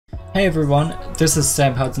Hey everyone, this is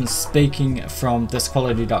Sam Hudson speaking from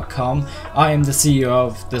thisquality.com. I am the CEO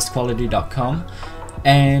of thisquality.com,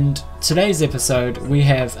 and today's episode we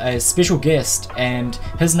have a special guest, and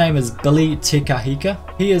his name is Billy Te Kahika.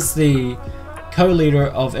 He is the co-leader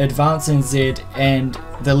of Advance NZ and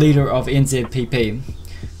the leader of NZPP.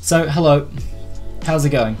 So hello, how's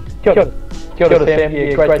it going? Good. Good, Sam.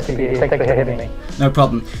 Yeah, great to be here. Thanks for having me. No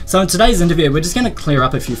problem. So in today's interview, we're just going to clear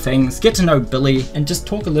up a few things, get to know Billy, and just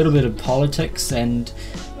talk a little bit of politics and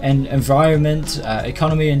environment,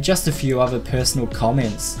 economy, and just a few other personal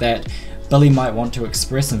comments that Billy might want to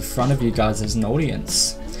express in front of you guys as an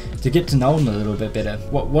audience to get to know him a little bit better.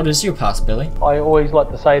 What is your past, Billy? I always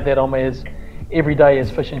like to say that I'm as everyday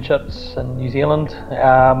as fish and chips in New Zealand.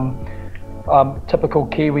 I'm typical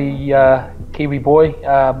Kiwi boy,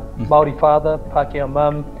 Māori father, Pākehā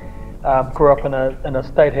mum. Grew up in a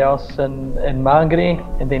state house in Māngere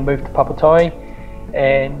and then moved to Papatoi,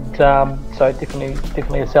 and so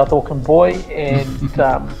definitely a South Auckland boy, and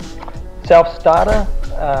self-starter.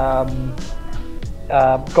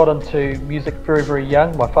 Got into music very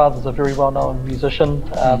young. My father's a very well-known musician,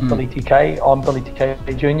 Billy TK. I'm Billy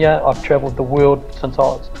TK Jr. I've travelled the world since I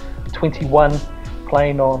was 21,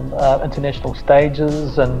 playing on international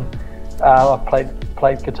stages, and I've played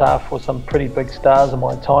guitar for some pretty big stars in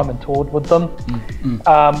my time and toured with them.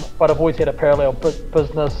 But I've always had a parallel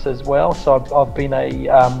business as well. So I've been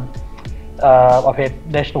I've had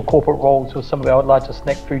national corporate roles with some of our largest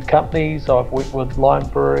snack food companies. I've worked with Lion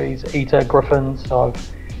Breweries, Eater, Griffins. I've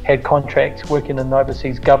had contracts working in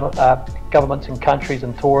overseas governments and countries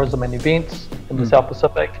and tourism and events in the South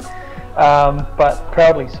Pacific. But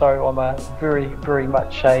proudly so, I'm a very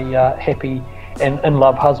much a happy and in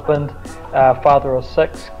love husband, father of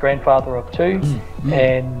 6, grandfather of 2,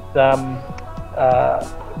 and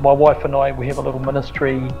my wife and I, we have a little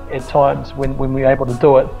ministry at times when we're able to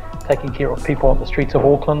do it, taking care of people on the streets of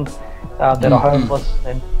Auckland that are homeless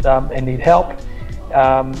and need help,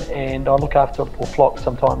 and I look after a little flock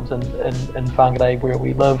sometimes in Whangarei where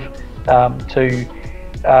we live to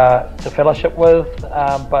fellowship with,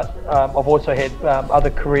 but I've also had other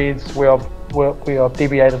careers where I've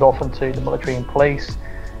deviated off into the military and police,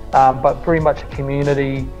 but very much a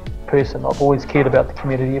community person. I've always cared about the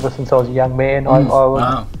community ever since I was a young man. I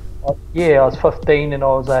was 15 and I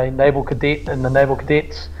was a naval cadet in the Naval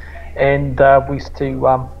Cadets, and we used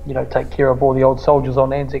to take care of all the old soldiers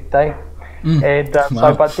on Anzac Day. And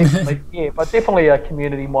but definitely a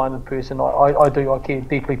community-minded person. I care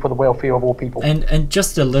deeply for the welfare of all people. And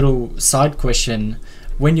just a little side question: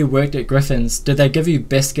 when you worked at Griffins, did they give you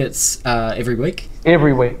biscuits every week?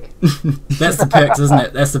 Every week. That's the perks, isn't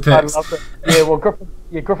it? That's the perks. I loved it. Yeah, well,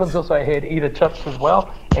 Griffins also had Eater chips as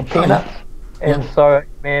well and peanuts. And so,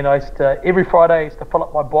 man, I used to every Friday I used to fill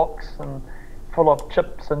up my box and full of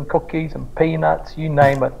chips and cookies and peanuts, you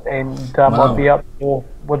name it, and I'd be up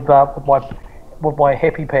with my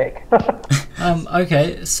happy pack.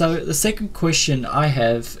 Okay, so the second question I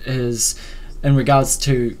have is in regards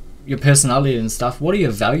to your personality and stuff. What are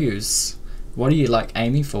your values? What are you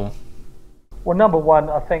aiming for? Well, number one,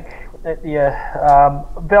 I think that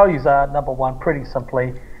values are number one, pretty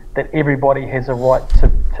simply, that everybody has a right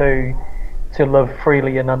to live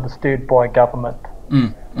freely and undisturbed by government.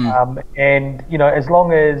 And as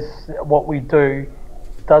long as what we do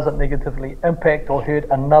doesn't negatively impact or hurt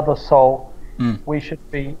another soul, we should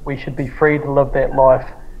be free to live that life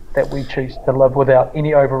that we choose to live without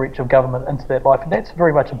any overreach of government into that life. And that's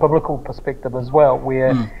very much a biblical perspective as well,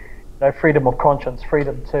 where freedom of conscience,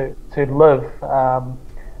 freedom to live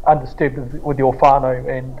undisturbed with your whānau,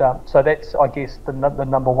 and so that's, I guess, the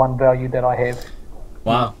number one value that I have.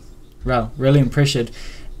 Wow, really impressive,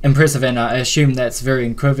 and I assume that's very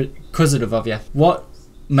inquisitive of you. What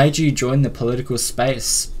made you join the political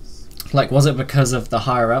space? Was it because of the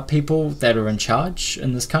higher up people that are in charge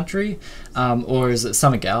in this country, or is it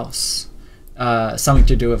something else? Something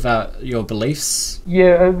to do with your beliefs?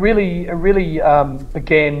 Yeah, it really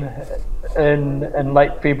began in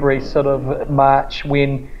late February, sort of March,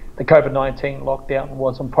 when the COVID-19 lockdown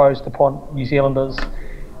was imposed upon New Zealanders,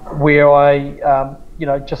 where I,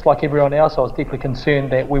 just like everyone else, I was deeply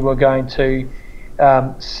concerned that we were going to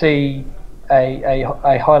see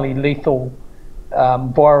a highly lethal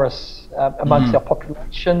virus amongst our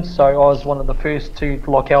population. So I was one of the first to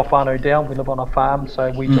lock our whānau down. We live on a farm,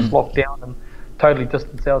 so we just locked down and totally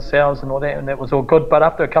distanced ourselves and all that, and that was all good. But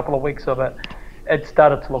after a couple of weeks of it, it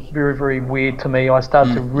started to look very weird to me. I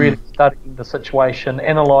started to really study the situation,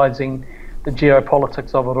 analysing the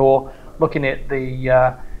geopolitics of it all, looking at the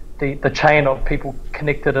chain of people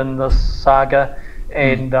connected in this saga,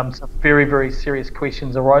 and some very, very serious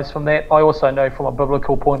questions arose from that. I also know from a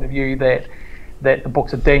biblical point of view that the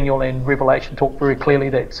books of Daniel and Revelation talk very clearly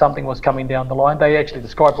that something was coming down the line. They actually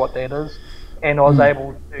describe what that is, and I was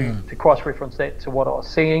able to cross-reference that to what I was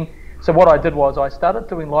seeing. So what I did was I started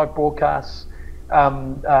doing live broadcasts,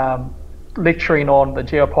 lecturing on the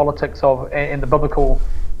geopolitics of and the biblical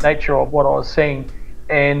nature of what I was seeing,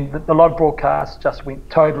 and the live broadcast just went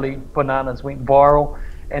totally bananas, went viral,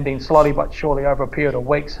 and then slowly but surely over a period of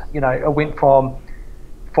weeks, it went from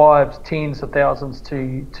fives, tens of thousands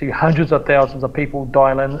to hundreds of thousands of people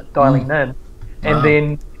dialing in, and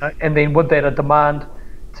then with that a demand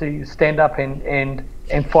to stand up and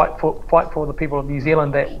fight for the people of New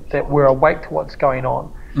Zealand that were awake to what's going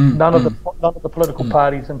on. None of the political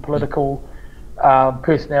parties and political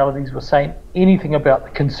personalities were saying anything about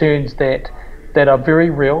the concerns that are very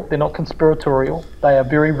real. They're not conspiratorial. They are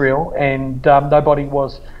very real, and nobody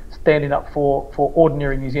was standing up for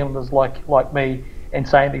ordinary New Zealanders like me and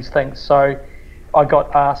saying these things. So I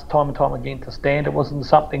got asked time and time again to stand. It wasn't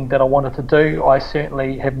something that I wanted to do. I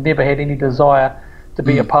certainly have never had any desire to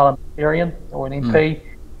be a parliamentarian or an MP.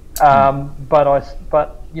 But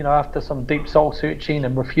after some deep soul searching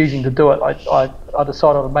and refusing to do it, I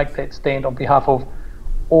decided to make that stand on behalf of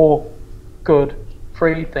all good,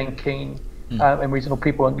 free thinking and reasonable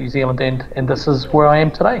people in New Zealand, and this is where I am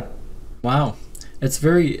today. Wow, it's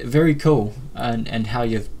very, very cool, and how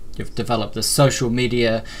you've developed this social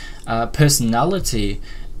media personality,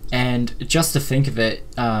 and just to think of it,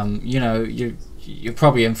 you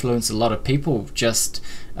probably influence a lot of people just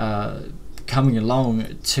coming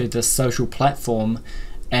along to this social platform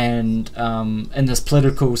and in this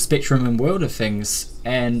political spectrum and world of things.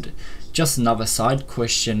 And just another side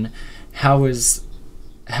question, does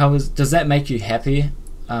that make you happy,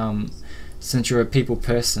 since you're a people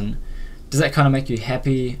person? Does that kind of make you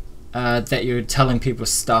happy that you're telling people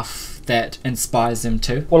stuff that inspires them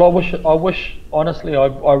too? Well, I wish honestly,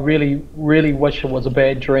 I really, really wish it was a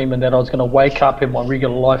bad dream and that I was going to wake up and my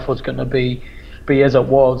regular life was going to be as it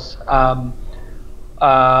was. I'm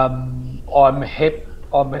happy.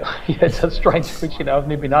 It's a strange question. I've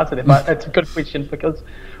never been answered it, but it's a good question because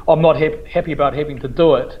I'm not happy about having to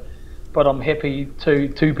do it, but I'm happy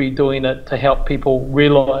to be doing it to help people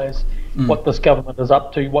realise what this government is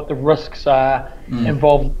up to, what the risks are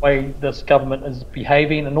involved in the way this government is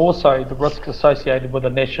behaving, and also the risks associated with a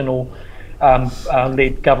national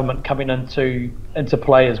led government coming into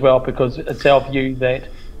play as well, because it's our view that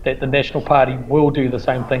the National Party will do the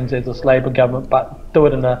same things as this Labour government, but do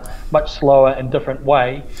it in a much slower and different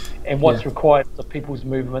way. And what's required is a people's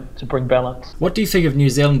movement to bring balance. What do you think of New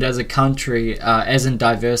Zealand as a country, as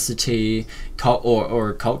diversity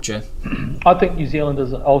or culture? I think New Zealand as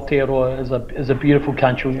Aotearoa is a beautiful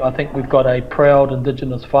country. I think we've got a proud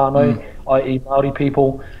Indigenous whānau, i.e. Māori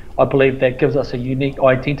people. I believe that gives us a unique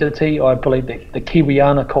identity. I believe that the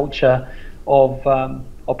Kiwiana culture of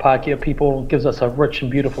Pākehā people gives us a rich and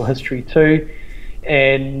beautiful history too.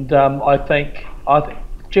 And I think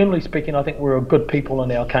generally speaking, I think we're a good people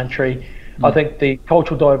in our country. I think the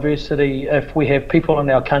cultural diversity, if we have people in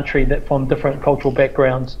our country that from different cultural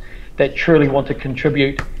backgrounds that truly want to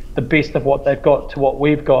contribute the best of what they've got to what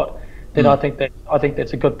we've got, then I think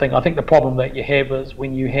that's a good thing. I think the problem that you have is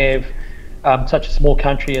when you have such a small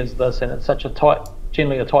country as this, and it's such a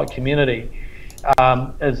generally a tight community,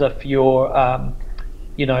 as if you're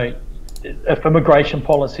if immigration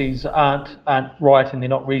policies aren't right and they're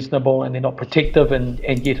not reasonable and they're not protective and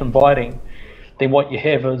yet inviting, then what you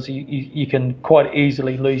have is you can quite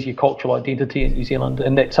easily lose your cultural identity in New Zealand,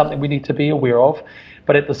 and that's something we need to be aware of.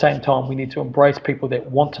 But at the same time, we need to embrace people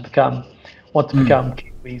that want to become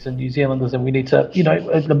Kiwis and New Zealanders, and we need to,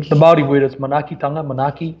 the Māori word is manaakitanga,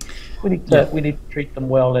 manaaki. We need to treat them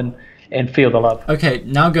well and feel the love. Okay,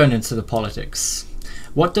 now going into the politics.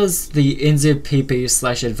 What does the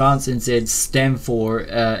NZPP/Advance NZ stand for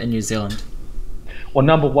in New Zealand? Well,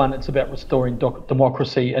 number one, it's about restoring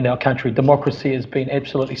democracy in our country. Democracy has been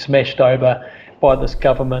absolutely smashed over by this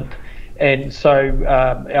government, and so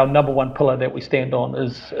our number one pillar that we stand on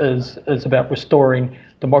is about restoring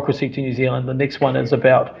democracy to New Zealand. The next one is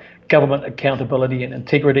about government accountability and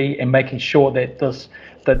integrity, and making sure that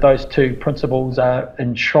those two principles are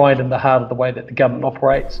enshrined in the heart of the way that the government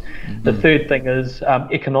operates. The third thing is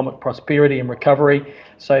economic prosperity and recovery,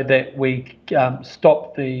 so that we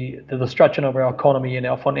stop the destruction of our economy and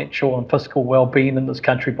our financial and fiscal well-being in this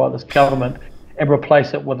country by this government, and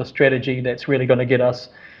replace it with a strategy that's really going to get us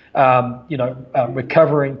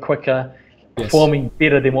recovering quicker, performing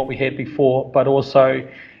better than what we had before, but also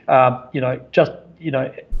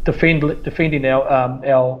defending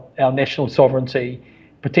our national sovereignty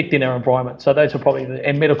protecting our environment. So those are probably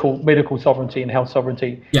and medical sovereignty and health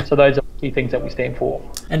sovereignty. Yeah. So those are the key things that we stand for.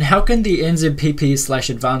 And how can the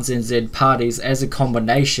NZPP/Advance NZ parties as a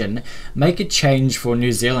combination make a change for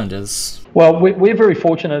New Zealanders? Well, we're very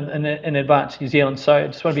fortunate in Advance New Zealand. So I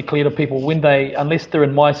just want to be clear to people, unless they're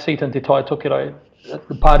in my seat in Te Kahika,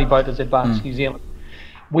 the party vote is Advance New Zealand.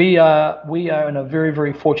 We are in a very,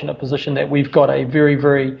 very fortunate position that we've got a very,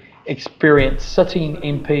 very experienced sitting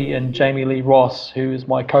MP in Jamie Lee Ross, who is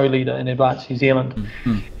my co-leader in Advance New Zealand.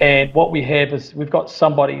 And what we have is we've got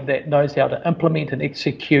somebody that knows how to implement and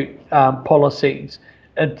execute policies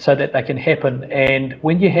so that they can happen. And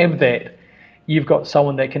when you have that, you've got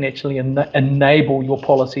someone that can actually enable your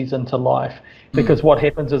policies into life. Because what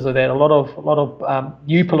happens is that a lot of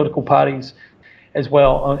new political parties as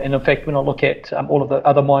well, and in fact, when I look at all of the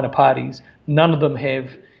other minor parties, none of them have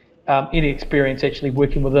any experience actually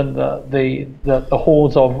working within the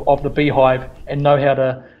halls of the beehive and know how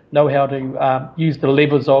to use the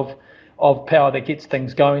levers of power that gets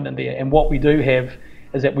things going in there. And what we do have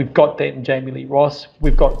is that we've got that in Jamie Lee Ross.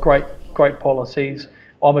 We've got great policies.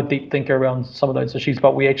 I'm a deep thinker around some of those issues,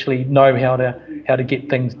 but we actually know how to get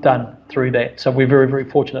things done through that. So we're very, very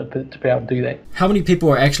fortunate to be able to do that. How many people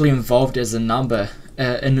are actually involved as a number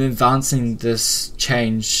in advancing this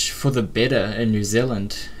change for the better in New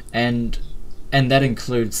Zealand? And that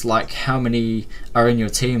includes, like, how many are in your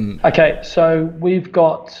team? Okay, so we've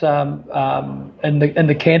got in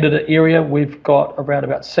the candidate area, we've got around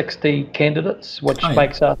about 60 candidates, which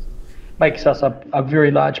makes us a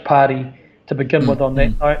very large party to begin with. On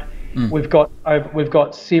that note, we've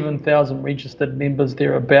got 7,000 registered members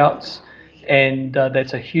thereabouts, and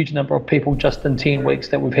that's a huge number of people just in 10 weeks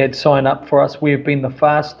that we've had sign up for us. We've been the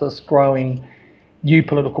fastest growing new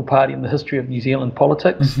political party in the history of New Zealand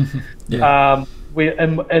politics. We're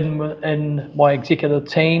in my executive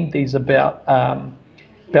team. There's about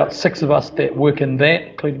 6 of us that work in that,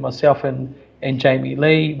 including myself and Jamie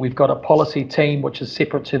Lee. We've got a policy team which is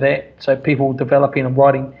separate to that, so people developing and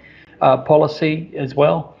writing policy as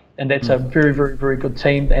well, and that's a very, very, very good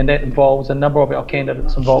team, and that involves a number of our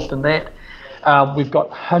candidates involved in that. We've got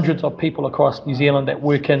hundreds of people across New Zealand that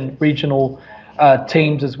work in regional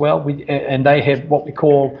teams as well, and they have what we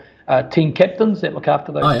call team captains that look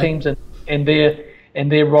after those teams, and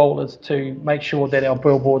their role is to make sure that our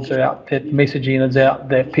billboards are out, that messaging is out,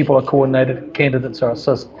 that people are coordinated, candidates are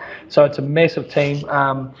assisted. So it's a massive team.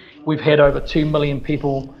 We've had over 2 million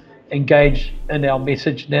people engage in our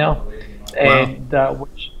message now, and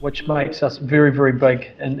which makes us very, very big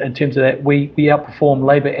in terms of that. We outperform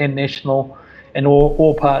Labour and National and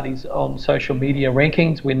all parties on social media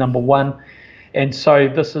rankings. We're number 1, and so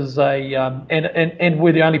this is and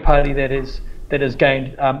we're the only party that has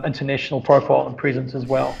gained international profile and presence as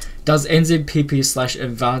well. Does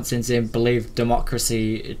NZPP/Advance NZ believe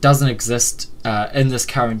democracy doesn't exist in this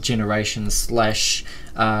current generation /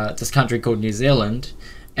 this country called New Zealand?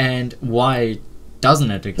 And why doesn't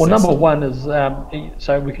it exist? Well, number one is,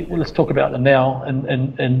 let's talk about the now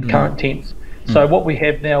in current tense. So what we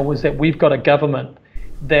have now is that we've got a government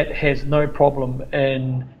that has no problem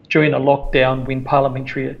in, during a lockdown when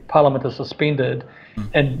Parliament is suspended,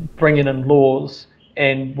 and bringing in laws,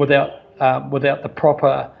 and without the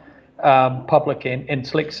proper public and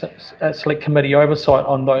select committee oversight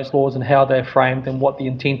on those laws and how they're framed and what the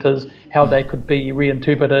intent is, how they could be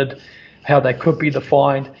reinterpreted, how they could be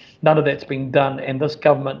defined. None of that's been done, and this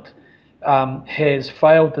government has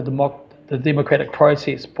failed the democratic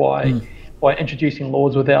process by introducing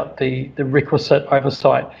laws without the requisite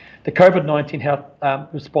oversight. The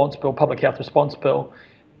COVID-19 Public Health Response Bill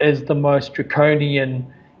is the most draconian,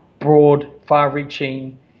 broad,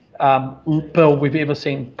 far-reaching bill we've ever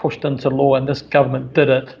seen pushed into law, and this government did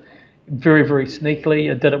it very, very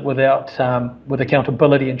sneakily. It did it with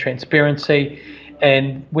accountability and transparency.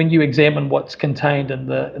 And when you examine what's contained in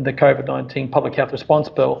the COVID-19 Public Health Response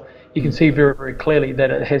Bill, you can see very, very clearly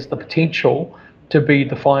that it has the potential to be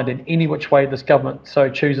defined in any which way this government so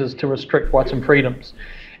chooses to restrict rights and freedoms.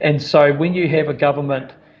 And so when you have a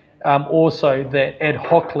government also that ad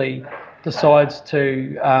hocly decides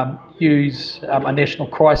to use a national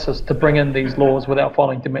crisis to bring in these laws without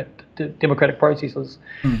following democratic processes,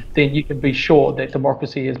 then you can be sure that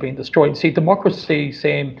democracy has been destroyed. See, democracy,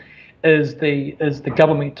 Sam, is the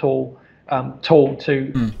governmental tool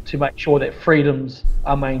to make sure that freedoms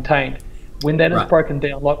are maintained. When that is broken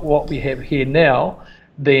down like what we have here now,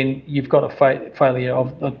 then you've got a failure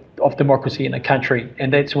of democracy in a country,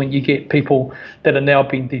 and that's when you get people that are now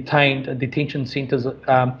being detained in detention centres as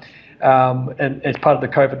part of the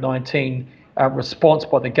COVID-19 response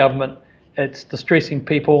by the government. It's distressing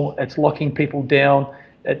people, it's locking people down,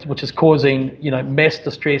 which is causing mass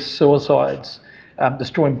distress, suicides,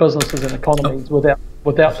 destroying businesses and economies without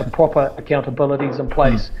the proper accountabilities in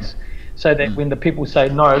place, so that when the people say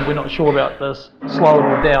no, we're not sure about this, slow it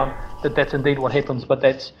all down, that's indeed what happens. But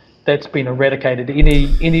that's been eradicated.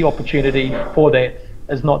 Any opportunity for that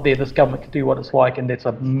is not there. This government can do what it's like, and that's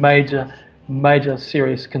a major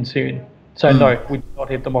serious concern. So no, we do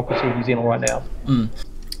not have democracy in New Zealand right now.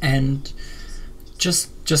 And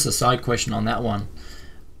just a side question on that one.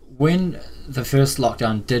 When the first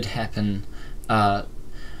lockdown did happen,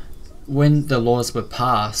 when the laws were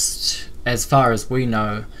passed, as far as we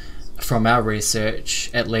know from our research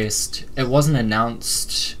at least, it wasn't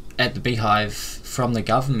announced at the Beehive from the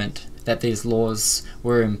government that these laws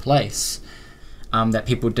were in place, that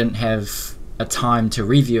people didn't have a time to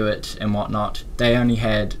review it and whatnot. They only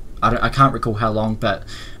had, I can't recall how long, but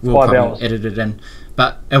we'll probably edit it in,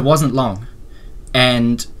 but it wasn't long.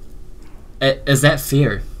 And is that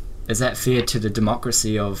fair? Is that fair to the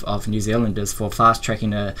democracy of New Zealanders for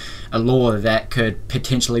fast-tracking a law that could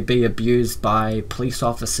potentially be abused by police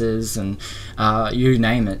officers and you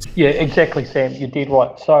name it? Yeah, exactly, Sam. You're dead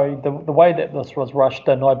right. So the way that this was rushed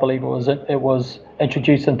in, I believe it was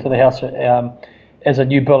introduced into the House as a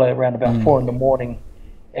new bill around about 4 a.m.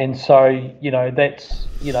 And so, that's,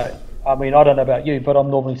 I mean, I don't know about you, but I'm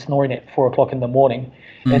normally snoring at 4 o'clock in the morning.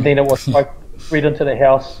 And then it was read into the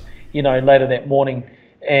House, later that morning,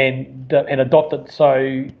 and adopted.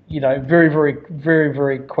 So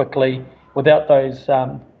very quickly, without those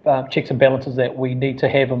checks and balances that we need to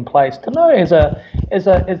have in place to know as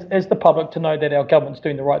the public to know that our government's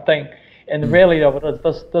doing the right thing. And the reality of it is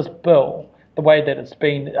this bill, the way that it's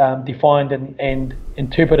been defined and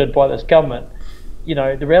interpreted by this government,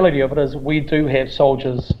 the reality of it is we do have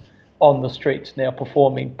soldiers on the streets now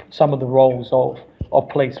performing some of the roles of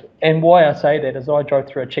police. And why I say that is I drove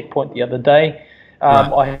through a checkpoint the other day.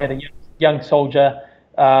 I had a young soldier,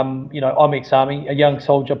 I'm ex-army, a young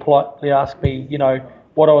soldier politely asked me,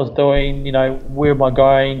 what I was doing, where am I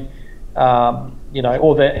going,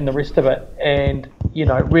 all that and the rest of it. And,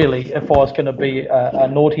 really, if I was going to be a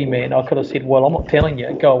naughty man, I could have said, well, I'm not telling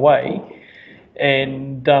you, go away,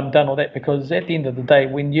 and done all that. Because at the end of the day,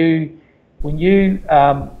 when you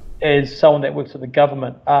as someone that works at the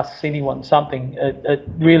government asks anyone something, it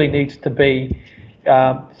really needs to be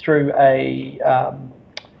through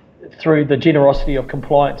the generosity of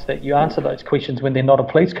compliance that you answer those questions when they're not a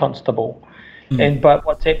police constable. But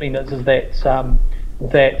what's happening is that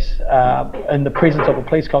in the presence of a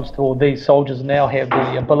police constable, these soldiers now have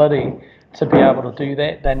the ability to be able to do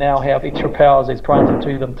that. They now have extra powers as granted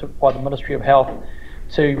to them by the Ministry of Health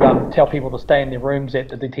to tell people to stay in their rooms at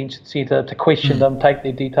the detention centre, to question them, take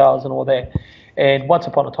their details and all that. And once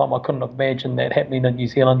upon a time, I couldn't have imagined that happening in New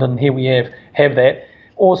Zealand, and here we have that.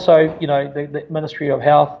 Also, the Ministry of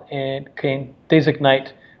Health can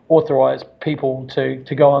designate, authorise people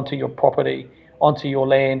to go onto your property, onto your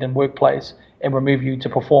land and workplace, and remove you to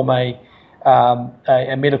perform a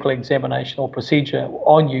medical examination or procedure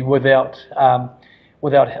on you without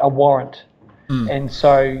a warrant. And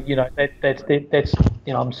so, that's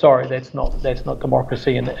I'm sorry, that's not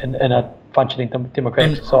democracy in a functioning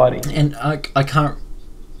democratic society. And I can't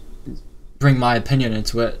bring my opinion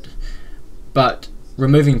into it, but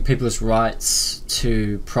removing people's rights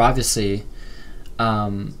to privacy,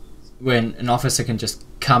 when an officer can just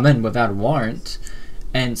come in without a warrant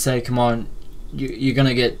and say, come on, you're going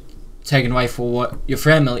to get taken away from your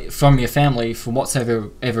family for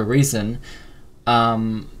whatsoever reason,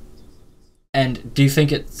 and do you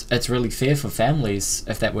think it's really fair for families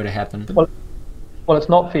if that were to happen? Well, it's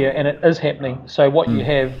not fair, and it is happening. So what you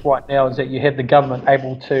have right now is that you have the government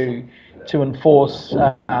able to enforce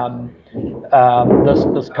this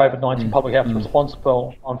COVID-19 public health response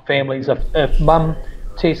bill on families. If mum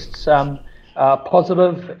tests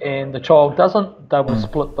positive and the child doesn't, they will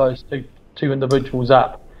split those two individuals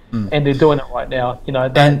up, and they're doing it right now.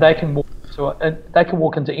 They can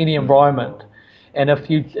walk into any environment, and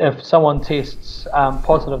if someone tests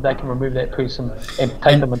positive, they can remove that person and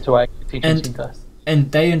take them into a detention centre.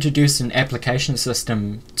 And they introduced an application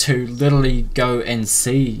system to literally go and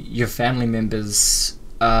see your family members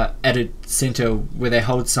at a centre where they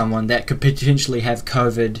hold someone that could potentially have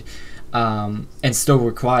COVID and still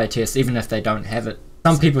require a test, even if they don't have it.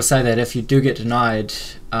 Some people say that if you do get denied,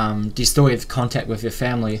 do you still have contact with your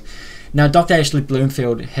family? Now, Dr. Ashley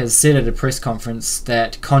Bloomfield has said at a press conference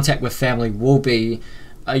that contact with family will be,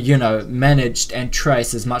 managed and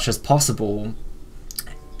traced as much as possible,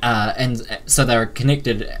 and so they're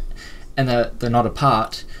connected and they're not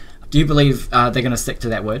apart. Do you believe they're going to stick to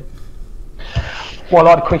that word? Well,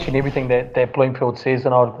 I'd question everything that Bloomfield says,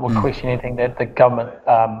 and I would question anything that the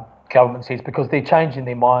government says, because they're changing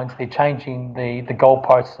their minds, they're changing the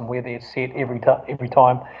goalposts and where they're set every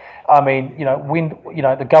time. I mean, when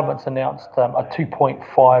the government's announced a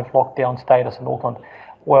 2.5 lockdown status in Auckland,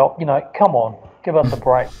 well, come on, give us a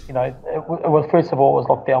break. It was, first of all, it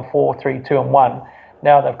was lockdown 4, 3, 2, and 1.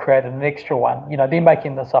 Now they've created an extra one. They're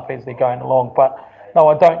making this up as they're going along, but no,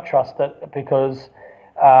 I don't trust it, because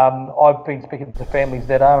I've been speaking to families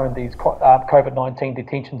that are in these COVID-19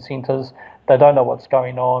 detention centres. They don't know what's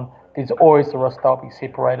going on. There's always the risk they'll be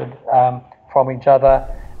separated from each other.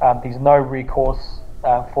 There's no recourse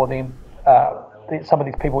for them. Some of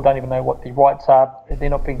these people don't even know what their rights are. They're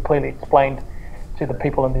not being clearly explained to the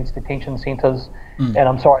people in these detention centres. And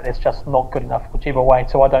I'm sorry, that's just not good enough whichever way.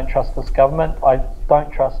 So I don't trust this government. I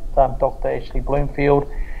don't trust Dr. Ashley Bloomfield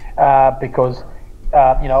because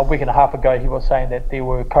a week and a half ago he was saying that there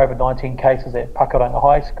were COVID-19 cases at Pakuranga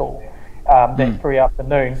High School. That very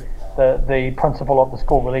afternoon, the principal of the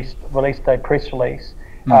school released a press release,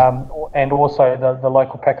 and also the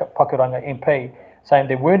local Pakuranga MP saying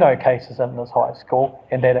there were no cases in this high school,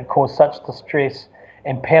 and that it caused such distress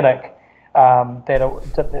and panic that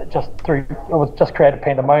it just created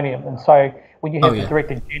pandemonium. And so when you have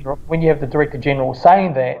the Director General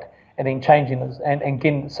saying that and then changing this and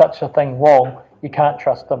getting such a thing wrong, you can't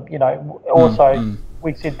trust them. Also,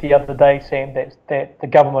 we said the other day, Sam, that the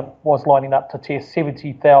government was lining up to test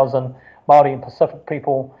 70,000 Māori and Pacific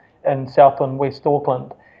people in South and West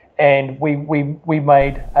Auckland. And we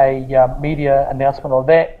made a media announcement of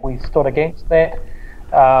that. We stood against that,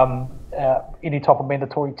 any type of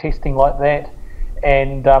mandatory testing like that.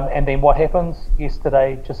 And then what happens?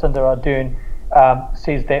 Yesterday, Jacinda Ardern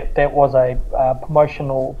says that was a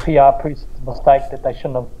promotional PR mistake, that they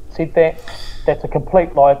shouldn't have said that. That's a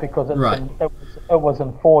complete lie, because it was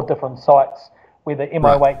in 4 different sites where the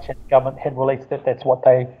MOH and government had released that that's what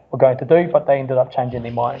they were going to do, but they ended up changing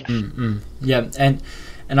their mind. Yeah, and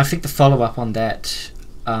I think the follow-up on that,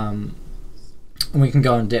 we can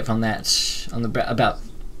go in depth on that, about...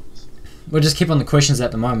 We'll just keep on the questions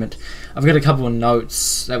at the moment. I've got a couple of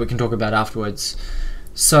notes that we can talk about afterwards.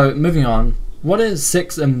 So, moving on, what are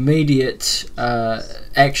 6 immediate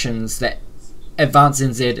actions that Advance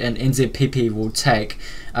NZ and NZPP will take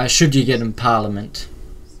should you get in Parliament?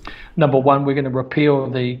 Number 1, we're going to repeal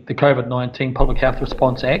the COVID-19 Public Health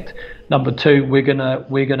Response Act. Number 2, we're going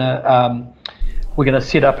to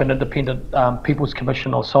set up an independent People's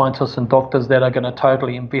Commission of scientists and doctors that are going to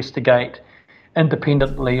totally investigate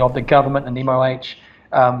independently of the government and MOH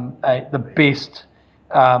the best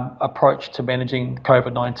approach to managing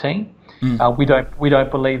COVID-19. We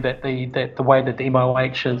don't believe that the way that the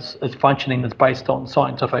MOH is functioning is based on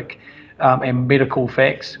scientific and medical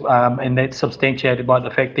facts, and that's substantiated by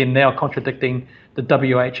the fact they're now contradicting the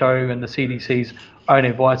WHO and the CDC's own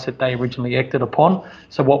advice that they originally acted upon.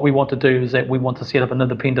 So what we want to do is that we want to set up an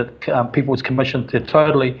independent People's Commission to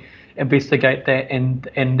totally investigate that and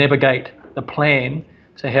navigate the plan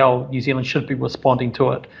to how New Zealand should be responding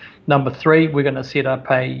to it. Number 3, we're going to set up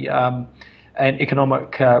an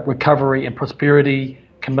economic recovery and prosperity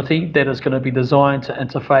committee that is going to be designed to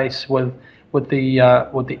interface with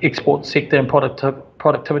the export sector and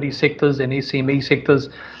productivity sectors and SME sectors,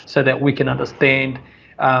 so that we can understand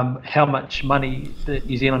how much money that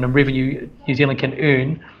New Zealand and revenue New Zealand can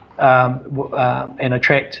earn and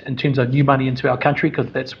attract in terms of new money into our country,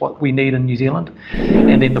 because that's what we need in New Zealand.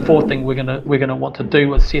 And then the 4th thing we're gonna want to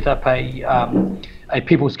do is set up a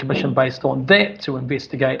People's Commission based on that to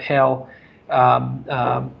investigate how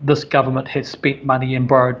this government has spent money and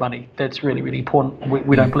borrowed money. That's really, really important.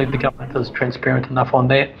 We don't believe the government is transparent enough on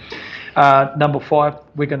that. Number 5,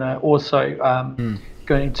 we're going to also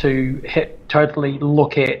totally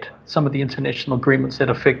look at some of the international agreements that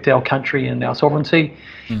affect our country and our sovereignty,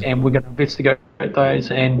 and we're going to investigate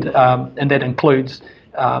those, and that includes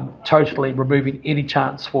totally removing any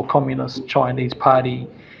chance for Communist Chinese Party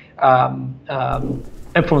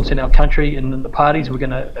influence in our country and in the parties. We're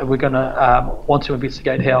gonna want to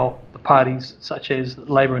investigate how the parties such as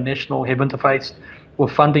Labour and National have interfaced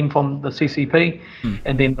with funding from the CCP.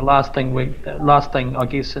 And then the last thing I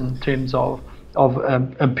guess in terms of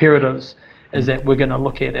imperatives is that we're going to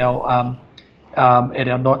look at our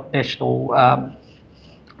national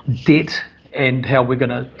debt and how we're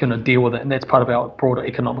going to deal with it, and that's part of our broader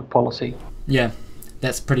economic policy. Yeah,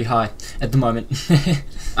 that's pretty high at the moment.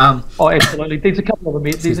 Oh, absolutely. There's a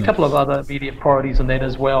couple of other immediate priorities in that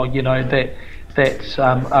as well. That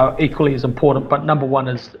are equally as important. But number 1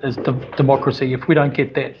 is democracy. If we don't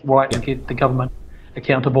get that right and get the government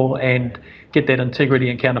accountable and get that integrity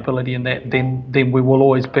and accountability in that, then we will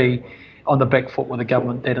always be on the back foot with a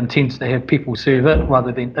government that intends to have people serve it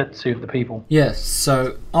rather than it serve the people. Yeah,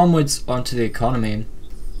 so onwards onto the economy.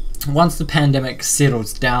 Once the pandemic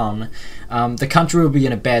settles down, the country will be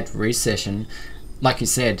in a bad recession, like you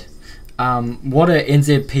said. What are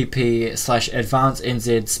NZPP / Advance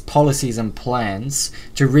NZ's policies and plans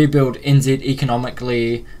to rebuild NZ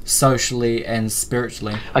economically, socially and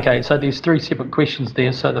spiritually? Okay, so there's three separate questions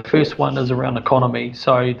there. So the first one is around economy.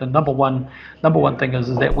 So the number one thing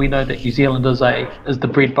is that we know that New Zealand is the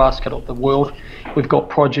breadbasket of the world. We've got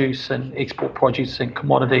produce and export produce and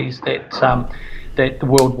commodities that the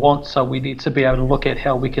world wants. So we need to be able to look at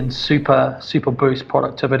how we can super boost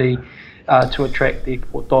productivity to attract the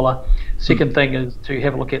export dollar. Second thing is to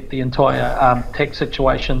have a look at the entire tax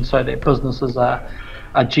situation so that businesses are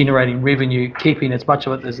generating revenue, keeping as much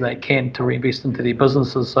of it as they can to reinvest into their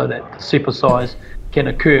businesses so that the super size can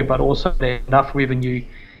occur, but also that enough revenue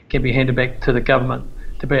can be handed back to the government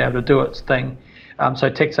to be able to do its thing.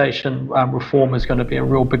 So taxation reform is going to be a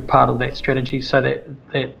real big part of that strategy so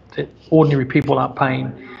that ordinary people aren't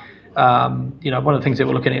paying. One of the things that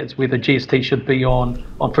we're looking at is whether GST should be on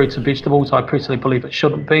fruits and vegetables. I personally believe it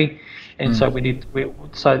shouldn't be, and so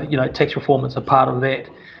tax reform is a part of that.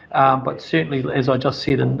 But certainly, as I just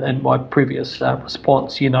said in my previous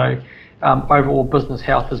response, overall business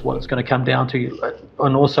health is what it's going to come down to,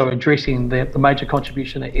 and also addressing the major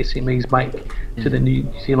contribution that SMEs make to the New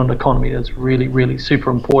Zealand economy is really, really super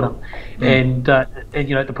important. And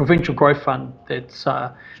the Provincial Growth Fund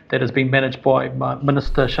that has been managed by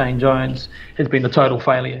Minister Shane Jones has been a total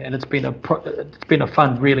failure, and it's been a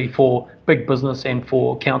fund really for big business and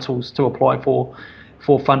for councils to apply for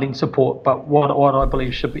funding support. But what I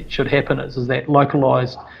believe should happen is that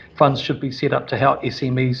localised funds should be set up to help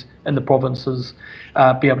SMEs in the provinces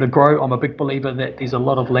be able to grow. I'm a big believer that there's a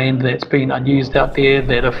lot of land that's been unused out there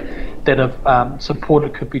that if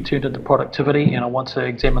supported could be turned into productivity, and I want to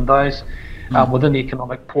examine those. Within the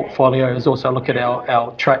economic portfolio is also look at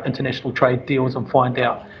our international trade deals and find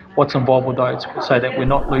out what's involved with those, so that we're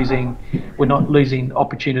not losing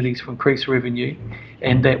opportunities for increased revenue,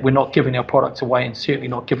 and that we're not giving our products away, and certainly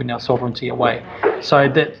not giving our sovereignty away. So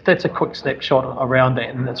that's a quick snapshot around that,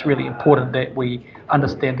 and it's really important that we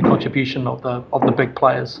understand the contribution of the big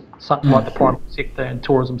players, something like the private sector and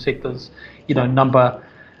tourism sectors. Number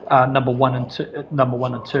one and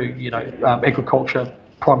two. Agriculture,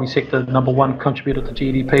 primary sector, number one contributor to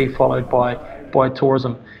GDP, followed by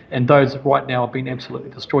tourism, and those right now have been absolutely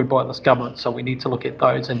destroyed by this government. So we need to look at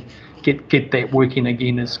those and get that working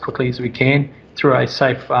again as quickly as we can through a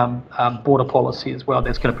safe border policy as well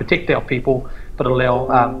that's going to protect our people, but allow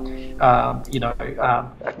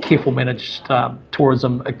a careful managed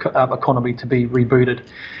tourism economy to be rebooted.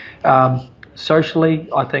 Socially,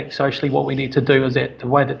 I think what we need to do is that the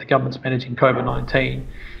way that the government's managing COVID-19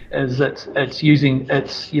 is the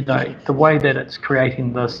way that it's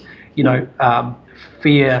creating this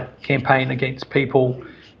fear campaign against people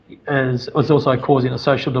is also causing a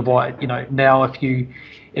social divide. Now if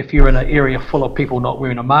you're in an area full of people not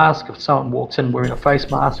wearing a mask, if someone walks in wearing a face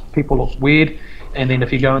mask, people look weird. And then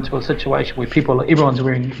if you go into a situation where everyone's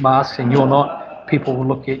wearing masks and you're not, people will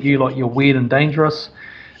look at you like you're weird and dangerous.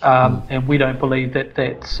 And we don't believe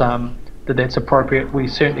that's appropriate. We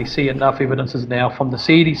certainly see enough evidences now from the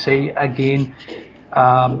CDC again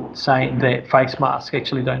saying that face masks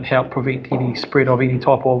actually don't help prevent any spread of any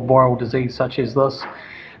type of viral disease such as this.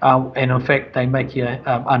 And in fact, they make you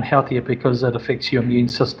unhealthier because it affects your immune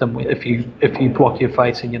system if you block your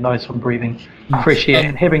face and your nose from breathing fresh air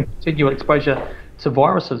and having continual exposure to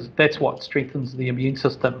viruses. That's what strengthens the immune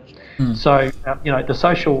system. So the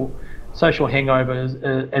social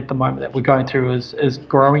hangover at the moment that we're going through is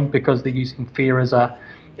growing because they're using fear as a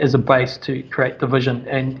base to create division.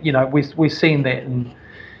 And we've seen that in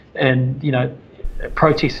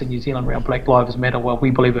protests in New Zealand around Black Lives Matter. Well, we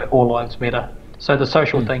believe that all lives matter. So the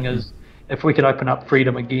social thing is, if we can open up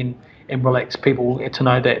freedom again and relax people to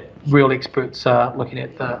know that real experts are looking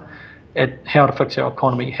at how to fix our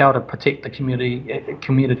economy, how to protect the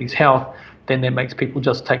community's health, then that makes people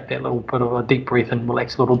just take that little bit of a deep breath and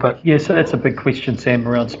relax a little bit. Yeah, so that's a big question, Sam,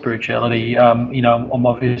 around spirituality. I'm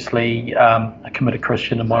obviously a committed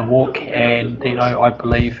Christian in my walk, and I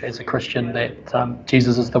believe as a Christian that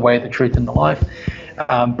Jesus is the way, the truth, and the life.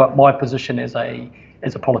 But my position as a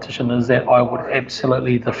politician is that I would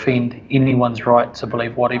absolutely defend anyone's right to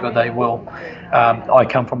believe whatever they will. I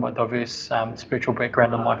come from a diverse spiritual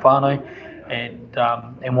background in my whānau,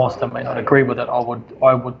 and whilst I may not agree with it, I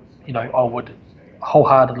would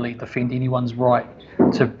wholeheartedly defend anyone's right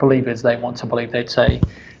to believe as they want to believe. That's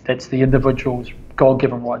the individual's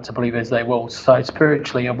God-given right to believe as they will. So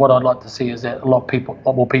spiritually, what I'd like to see is that a lot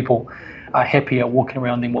more people are happier walking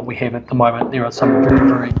around than what we have at the moment. There are some very,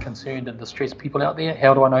 very concerned and distressed people out there.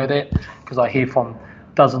 How do I know that? Because I hear from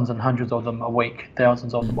dozens and hundreds of them a week,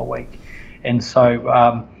 thousands of them a week. And so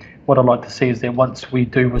what I'd like to see is that once we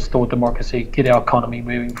do restore democracy, get our economy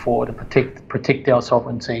moving forward and protect our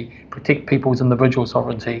sovereignty, protect people's individual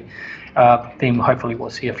sovereignty, then hopefully we'll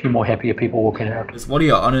see a few more happier people walking around. What are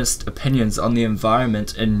your honest opinions on the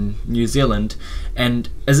environment in New Zealand, and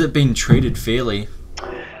is it being treated fairly?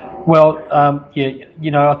 Well, I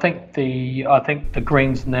think the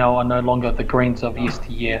Greens now are no longer the Greens of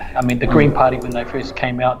yesteryear. I mean, the Green Party, when they first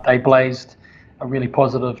came out, they blazed a really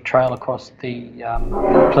positive trail across the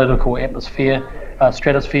political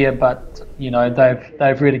stratosphere, but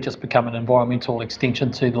they've really just become an environmental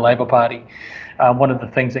extension to the Labour Party. One of the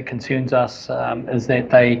things that concerns us is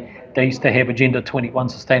that they used to have Agenda 21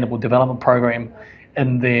 Sustainable Development Program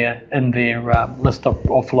in their list of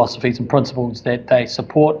philosophies and principles that they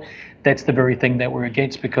support. That's the very thing that we're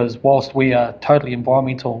against, because whilst we are totally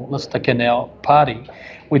environmentalistic in our party,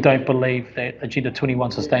 we don't believe that Agenda 21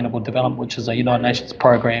 Sustainable Development, which is a United Nations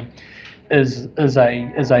program, is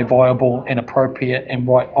a viable and appropriate and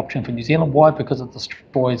right option for New Zealand. Why? Because it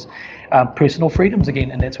destroys personal freedoms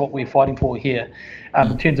again, and that's what we're fighting for here.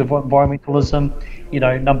 In terms of environmentalism,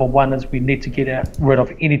 number one is we need to get rid of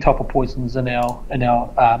any type of poisons in our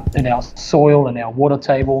soil, in our water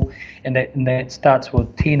table, and that starts with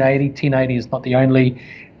 1080. 1080 is not the only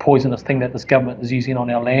poisonous thing that this government is using on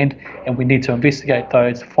our land, and we need to investigate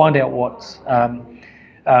those, find out what's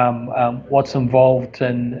involved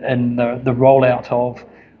in the rollout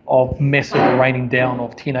of massive raining down of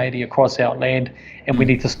 1080 across our land, and we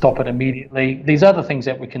need to stop it immediately. These are the things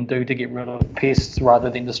that we can do to get rid of pests rather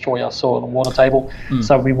than destroy our soil and water table.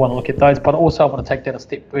 So we want to look at those, but also I want to take that a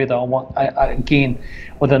step further. I want, again,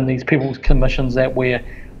 within these people's commissions that we're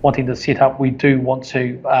wanting to set up, we do want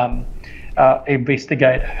to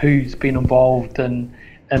investigate who's been involved in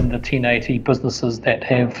the 1080 businesses that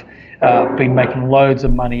have been making loads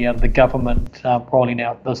of money out of the government rolling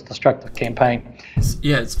out this destructive campaign.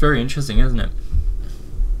 Yeah, it's very interesting, isn't it?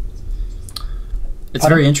 It's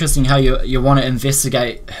very interesting how you want to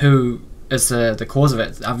investigate who is the cause of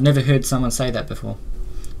it. I've never heard someone say that before.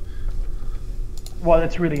 Well,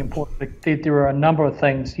 that's really important. There are a number of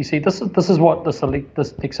things. You see, this is what this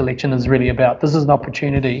next election is really about. This is an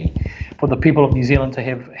opportunity for the people of New Zealand to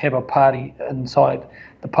have a party inside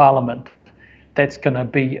the Parliament that's going to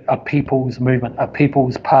be a people's movement, a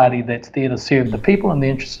people's party that's there to serve the people and the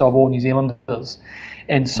interests of all New Zealanders.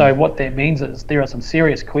 And so what that means is there are some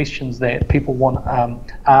serious questions that people want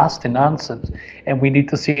asked and answered, and we need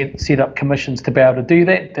to set up commissions to be able to do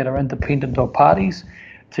that are independent of parties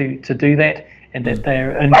to do that, and that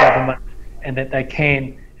they're in government and that they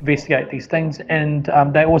can investigate these things. And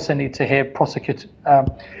they also need to have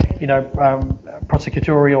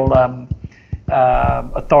prosecutorial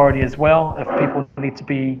authority as well. If people need to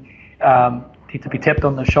be tapped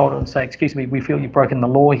on the shoulder and say, excuse me, we feel you've broken the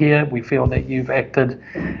law here, we feel that you've acted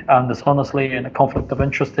dishonestly in a conflict of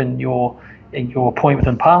interest in your appointment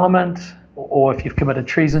in Parliament, or if you've committed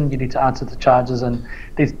treason, you need to answer the charges. And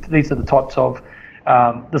these are the types of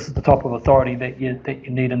this is the type of authority that you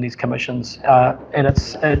need in these commissions, and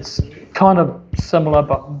it's kind of similar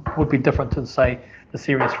but would be different to, say, the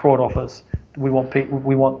Serious Fraud Office. We want these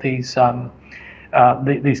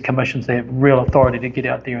commissions to have real authority to get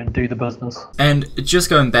out there and do the business. And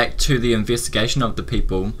just going back to the investigation of the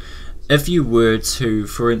people, if you were to,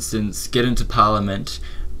 for instance, get into Parliament,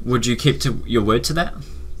 would you keep to your word to that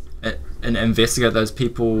and investigate those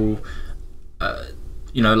people?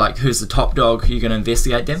 Like who's the top dog? You're going to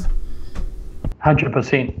investigate them?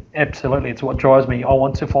 100%, absolutely. It's what drives me. I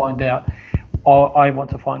want to find out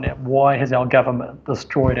why has our government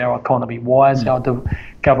destroyed our economy? Why has our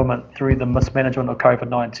government, through the mismanagement of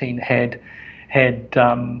COVID-19,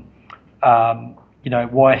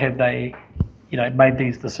 why have they, made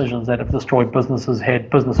these decisions that have destroyed businesses, had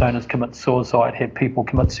business owners commit suicide, had people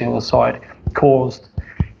commit suicide, caused,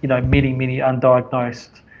 many undiagnosed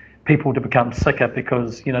people to become sicker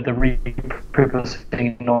because, the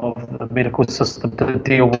repurposing of the medical system to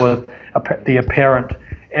deal with the apparent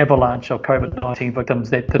avalanche of COVID-19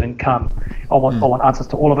 victims that didn't come. I want answers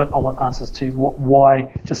to all of it. I want answers to why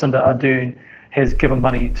Jacinda Ardern has given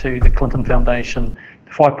money to the Clinton Foundation,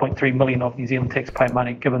 5.3 million of New Zealand taxpayer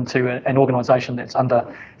money given to an organisation that's under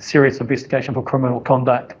serious investigation for criminal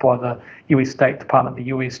conduct by the US State Department, the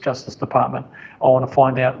US Justice Department. I want to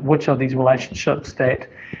find out which of these relationships that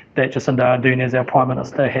Jacinda Ardern as our Prime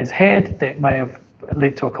Minister has had that may have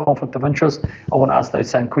led to a conflict of interest. I want to ask those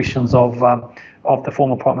same questions of the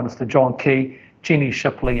former Prime Minister John Key, Jenny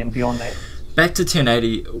Shipley, and beyond that. Back to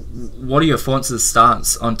 1080, what are your Fonce's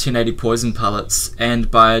stance on 1080 poison pellets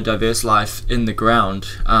and biodiverse life in the ground?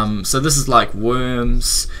 So this is like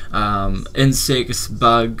worms, insects,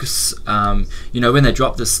 bugs. When they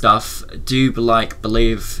drop this stuff, do you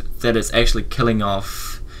believe that it's actually killing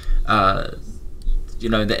off, the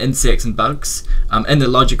insects and bugs? In the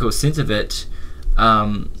logical sense of it,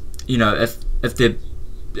 if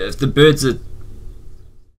the birds are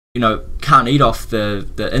can't eat off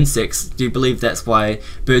the insects, do you believe that's why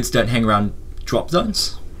birds don't hang around drop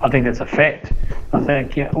zones? I think that's a fact. I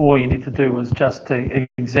think all you need to do is just to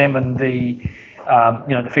examine the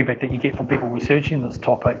feedback that you get from people researching this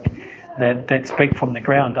topic that speak from the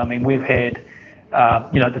ground. I mean, we've had,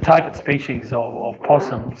 the target species of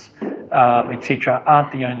possums, etc.,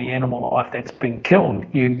 aren't the only animal life that's been killed.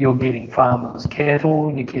 You're getting farmers'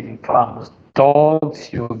 cattle, you're getting farmers'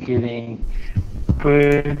 dogs, you're getting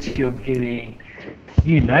birds, you're getting,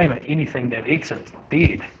 you name it, anything that exits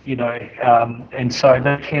dead, and so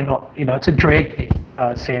they cannot, it's a drag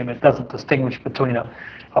net, Sam. It doesn't distinguish between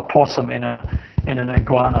a possum and an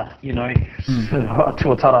iguana, a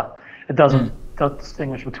tuatara. It doesn't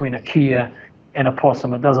distinguish between a kea and a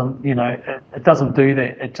possum. It doesn't, it doesn't do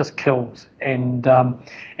that. It just kills. And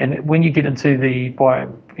when you get into the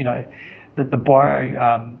bio, the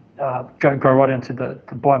bio, go right into the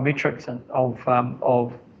biometrics of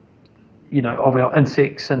our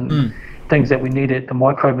insects and things that we need at the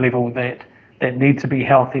microbe level that need to be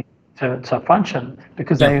healthy to function,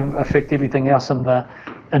 because they affect everything else in the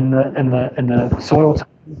soil,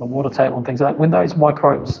 the water table and things like that. When those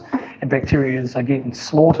microbes and bacteria are getting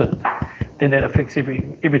slaughtered, then that affects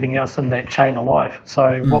everything else in that chain of life.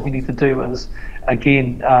 So what we need to do is,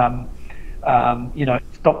 again,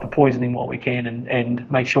 stop the poisoning what we can, and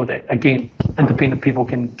make sure that, again, independent people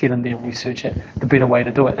can get in there and research it, the better way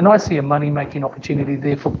to do it. And I see a money-making opportunity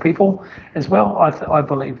there for people as well. I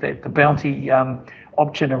believe that the bounty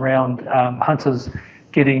option around hunters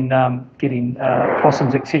getting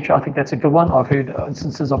possums, etc., I think that's a good one. I've heard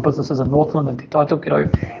instances of businesses in Northland and Te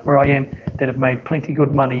Kahika, where I am, that have made plenty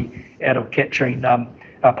good money out of capturing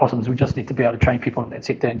possums. We just need to be able to train people in that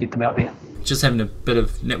sector and get them out there. Just having a bit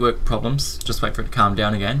of network problems. Just wait for it to calm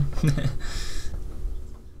down again.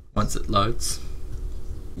 Once it loads.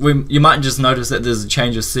 You might just notice that there's a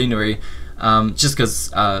change of scenery, just because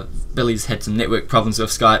Billy's had some network problems with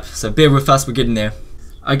Skype. So bear with us, we're getting there.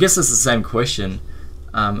 I guess it's the same question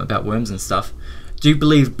about worms and stuff. Do you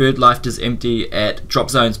believe bird life is empty at drop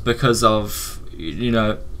zones because of,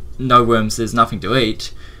 no worms, there's nothing to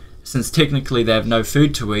eat, since technically they have no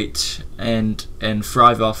food to eat and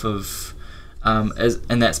thrive off of,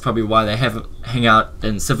 and that's probably why they hang out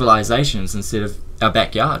in civilizations instead of our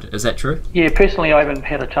backyard? Is that true? Yeah, personally, I haven't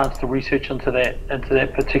had a chance to research into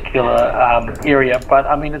that particular area, but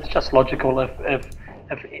I mean, it's just logical.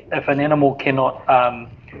 If an animal cannot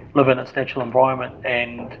live in its natural environment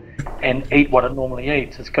and eat what it normally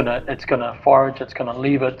eats, it's gonna forage, it's gonna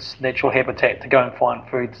leave its natural habitat to go and find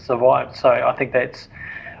food to survive. So I think that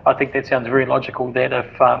sounds very logical, that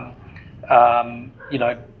if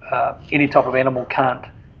any type of animal can't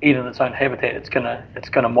eat in its own habitat, it's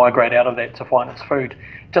gonna migrate out of that to find its food.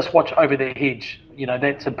 Just watch Over the Hedge.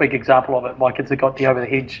 That's a big example of it. My kids have got the Over the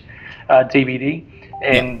Hedge DVD,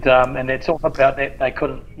 and that's all about that. They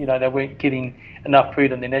couldn't, they weren't getting enough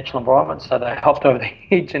food in their natural environment, so they hopped over the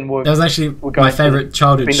hedge and were. That was actually my favourite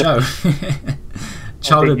childhood show.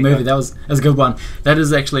 Childhood movie. That was a good one. That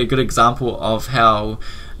is actually a good example of how,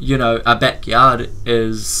 our backyard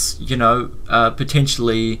is,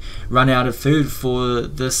 potentially run out of food for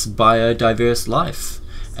this biodiverse life.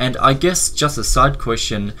 And I guess just a side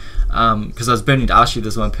question, because I was burning to ask you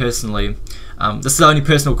this one personally. This is the only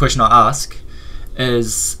personal question I ask.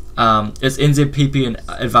 Is NZPP and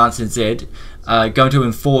Advanced NZ going to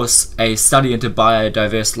enforce a study into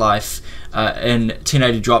biodiverse life in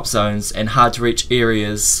 1080 drop zones and hard to reach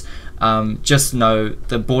areas, just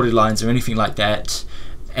the borderlines or anything like that,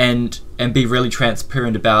 and be really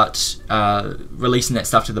transparent about releasing that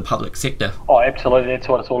stuff to the public sector? Oh, absolutely. That's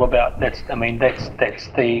what it's all about. That's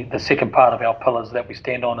the second part of our pillars that we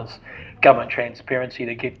stand on, is government transparency,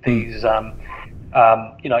 to get these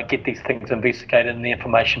get these things investigated and the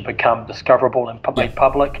information become discoverable and made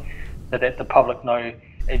public, so that the public know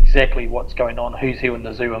exactly what's going on, who's who in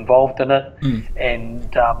the zoo involved in it,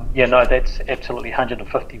 and that's absolutely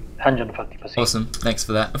 150%. Awesome, thanks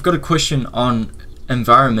for that. I've got a question on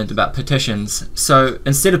environment about petitions. So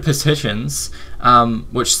instead of petitions,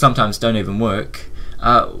 which sometimes don't even work,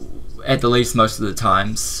 at the least most of the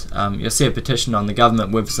times. You'll see a petition on the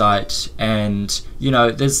government website, and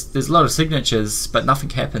there's a lot of signatures, but nothing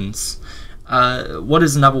happens. What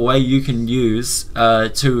is another way you can use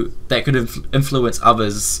that could influence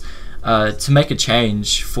others to make a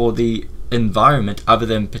change for the environment other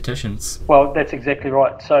than petitions? Well, that's exactly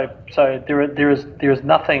right. So there is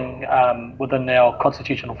nothing within our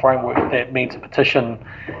constitutional framework that means a petition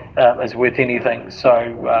is worth anything.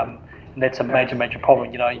 So and that's a major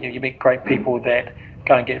problem. You meet great people that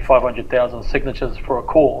go and get 500,000 signatures for a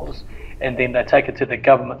cause, and then they take it to the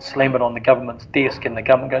government, slam it on the government's desk, and the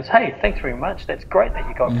government goes, "Hey, thanks very much. That's great that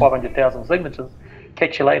you got 500,000 signatures.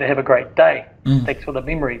 Catch you later. Have a great day. Thanks for the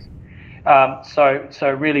memories."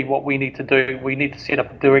 So really, what we need to do, we need to set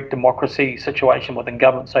up a direct democracy situation within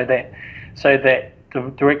government, so that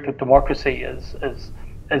the direct democracy is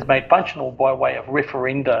made functional by way of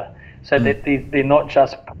referenda, so that they're not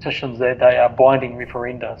just petitions, that they are binding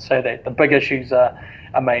referenda, so that the big issues are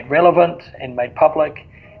made relevant and made public,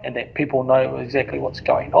 and that people know exactly what's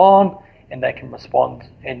going on, and they can respond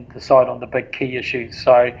and decide on the big key issues.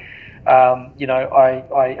 So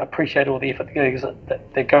I appreciate all the effort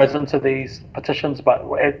that goes into these petitions, but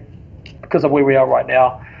because of where we are right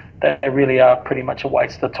now, they really are pretty much a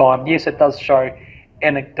waste of time. Yes, it does show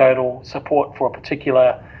anecdotal support for a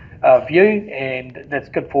particular view, and that's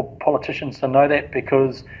good for politicians to know that,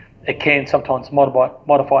 because it can sometimes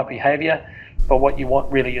modify behaviour. But what you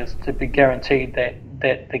want really is to be guaranteed that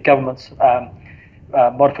the government's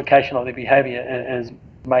modification of their behaviour is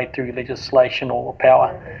made through legislation or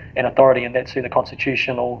power and authority, and that's through the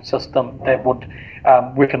constitutional system that would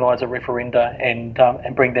recognise a referenda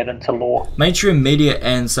and bring that into law. Mainstream media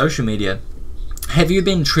and social media. Have you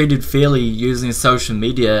been treated fairly using social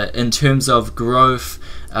media in terms of growth,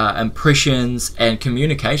 impressions, and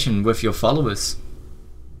communication with your followers?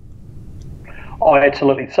 Oh,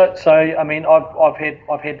 absolutely. So I mean, I've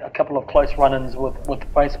had a couple of close run-ins with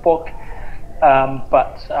Facebook.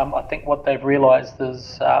 But I think what they've realised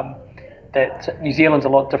is that New Zealand's a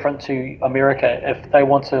lot different to America. If they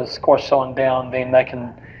want to squash someone down, then they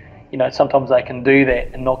can, sometimes they can do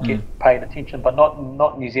that and not get paid attention. But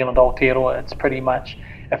not New Zealand, Aotearoa. It's pretty much,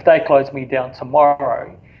 if they close me down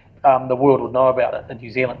tomorrow, the world would know about it in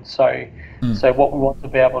New Zealand. So what we want to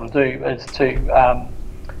be able to do is to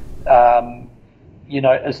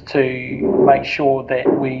make sure that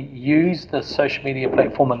we use the social media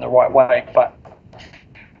platform in the right way. But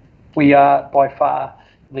we are by far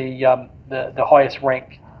the highest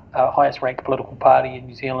ranked political party in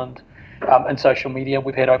New Zealand in social media.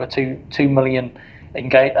 We've had over 2 million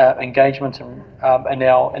engagements in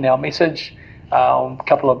our message,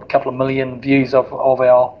 couple of million views of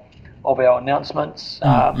our announcements.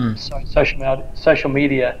 So social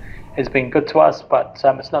media has been good to us, but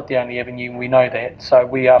it's not the only avenue. We know that, so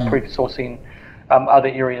we are pre-sourcing other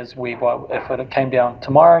areas whereby if it came down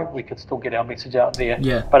tomorrow, we could still get our message out there.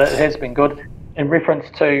 Yeah. But it has been good. In reference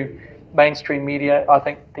to mainstream media, I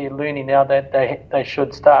think they're learning now that they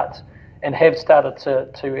should start and have started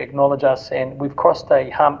to acknowledge us, and we've crossed a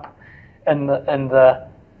hump in the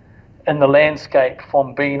landscape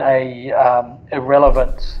from being a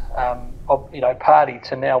irrelevant party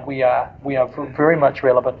to now we are very much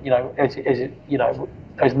relevant.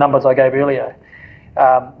 Those numbers I gave earlier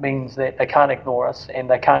means that they can't ignore us, and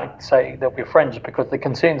they can't say that we're fringe, because the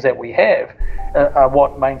concerns that we have are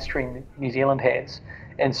what mainstream New Zealand has.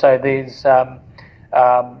 And so there's I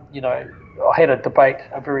had a debate,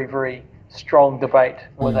 a very, very strong debate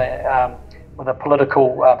with a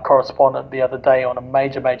political correspondent the other day on a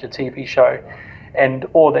major TV show, and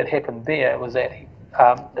all that happened there was that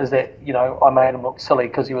I made him look silly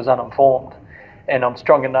because he was uninformed, and I'm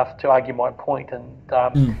strong enough to argue my point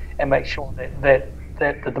and make sure that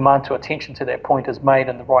the demand to attention to that point is made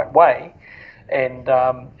in the right way,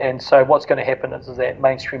 and so what's going to happen is that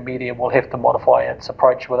mainstream media will have to modify its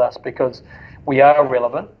approach with us, because we are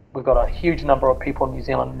relevant. We've got a huge number of people in New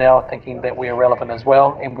Zealand now thinking that we are relevant as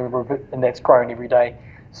well, and that's growing every day.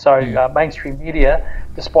 So mainstream media,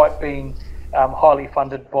 despite being highly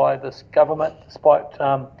funded by this government, despite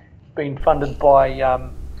being funded by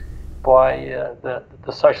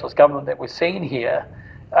the socialist government that we're seeing here,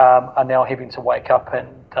 are now having to wake up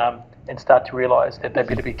and start to realise that they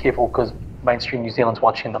better be careful, because mainstream New Zealand's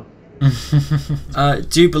watching them.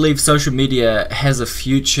 Do you believe social media has a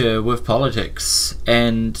future with politics,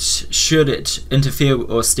 and should it interfere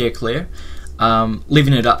or steer clear,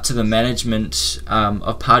 leaving it up to the management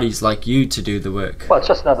of parties like you to do the work? Well, it's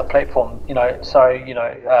just another platform,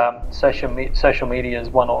 social media is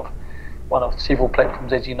one of several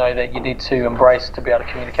platforms, as you know, that you need to embrace to be able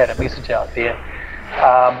to communicate a message out there.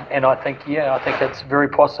 And I think it's very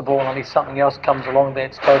possible, unless something else comes along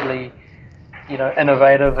that's totally,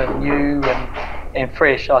 innovative and new and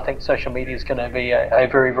fresh. I think social media is going to be a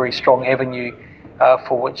very, very strong avenue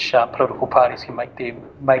for which political parties can make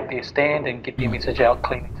their stand and get their message out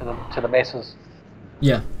clearly to the masses.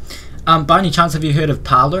 Yeah. By any chance, have you heard of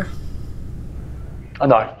Parler?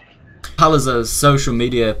 No. Parler's a social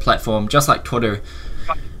media platform, just like Twitter.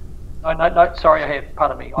 No, sorry, I have.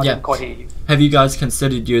 Pardon me, I didn't quite hear you. Have you guys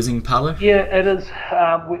considered using Parler? Yeah, it is.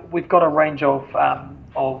 We've got a range of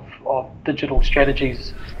digital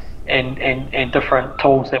strategies and different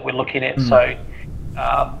tools that we're looking at. So,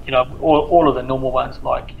 all of the normal ones,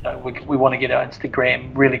 like we want to get our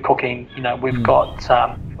Instagram really cooking. We've got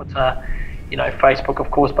Twitter, Facebook,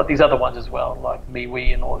 of course, but these other ones as well, like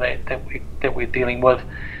MeWe and all that we're dealing with.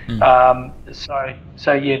 We're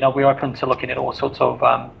open to looking at all sorts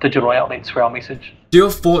of digital outlets for our message. Do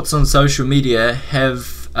your thoughts on social media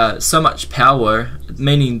have so much power,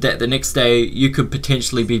 meaning that the next day you could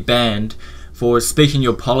potentially be banned for speaking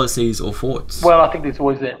your policies or thoughts? Well, I think there's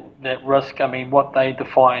always that risk. I mean, what they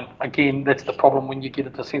define, again, that's the problem when you get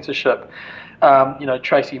into censorship.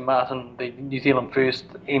 Tracy Martin, the New Zealand First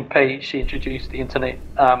MP, she introduced the internet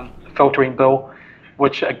filtering bill,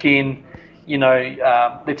 which again,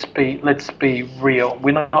 let's be real.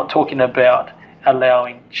 We're not talking about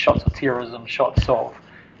allowing shots of terrorism, shots of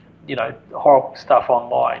horrible stuff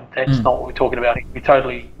online. That's not what we're talking about.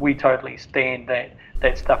 We totally stand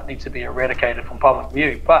that stuff needs to be eradicated from public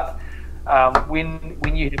view. But when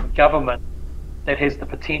you have a government that has the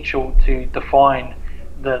potential to define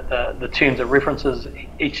the terms of references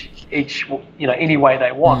each any way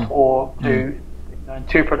they want, or to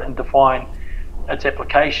interpret and define its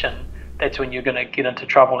application, that's when you're going to get into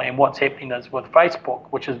trouble. And what's happening is with Facebook,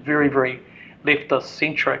 which is very, very leftist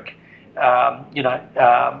centric, and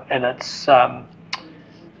it's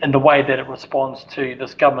in the way that it responds to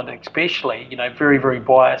this government, especially, very, very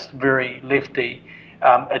biased, very lefty.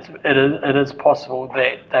 It is possible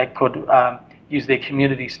that they could use their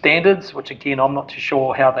community standards, which again, I'm not too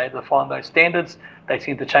sure how they define those standards. They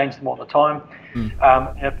seem to change them all the time.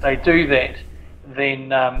 If they do that, then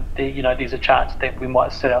there's a chance that we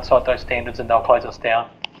might sit outside those standards and they'll close us down.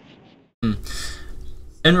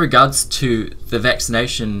 In regards to the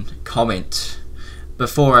vaccination comment,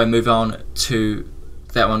 before I move on to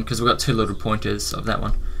that one, because we've got two little pointers of that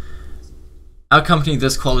one. Our company,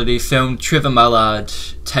 Thisquality, filmed Trevor Mallard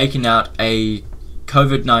taking out a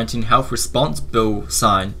COVID-19 health response bill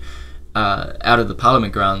sign out of the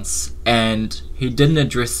Parliament grounds, and he didn't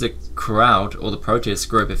address the crowd, or the protest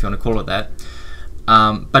group if you want to call it that,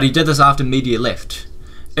 but he did this after media left.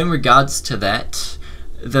 In regards to that,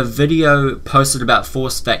 the video posted about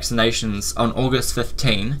forced vaccinations on August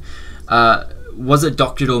 15, was it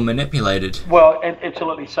doctored or manipulated? Well,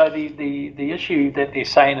 absolutely. So the issue that they're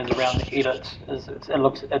saying is around the edits.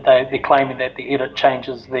 They're claiming that the edit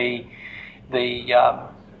changes the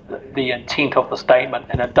intent of the statement,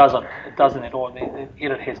 and it doesn't. It doesn't at all. The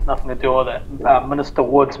edit has nothing to do with it. Minister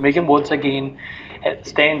Woods, Megan Woods, again, it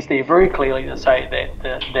stands there very clearly to say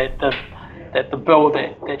that the bill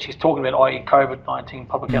that she's talking about, i.e. COVID-19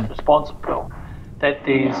 public health response bill, that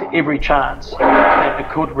there's every chance that it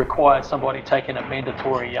could require somebody taking a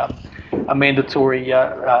mandatory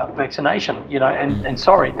vaccination, and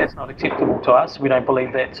sorry, that's not acceptable to us. We don't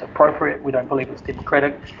believe that's appropriate. We don't believe it's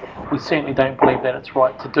democratic. We certainly don't believe that it's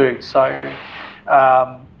right to do. So,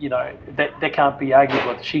 that can't be argued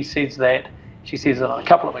with. She says it on a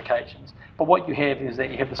couple of occasions. But what you have is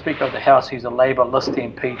that you have the Speaker of the House, who's a Labour list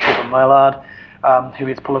MP, Trevor Mallard, who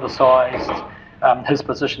has politicised his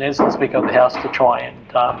position as the Speaker of the House to try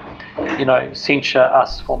and, censure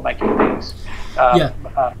us for making things,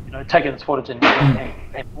 taking this footage and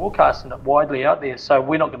broadcasting it widely out there. So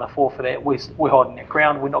we're not going to fall for that. We're holding our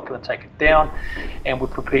ground. We're not going to take it down, and we're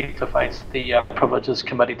prepared to face the Privileges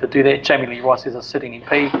Committee to do that. Jamie Lee Rice is a sitting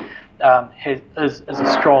MP, is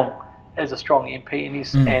a strong MP,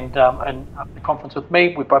 and the conference with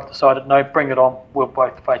me, we both decided, no, bring it on. We'll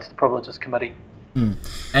both face the Privileges Committee.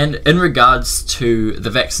 And in regards to the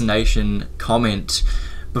vaccination comment,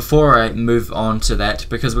 before I move on to that,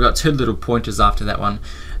 because we've got two little pointers after that one.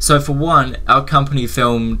 So for one, our company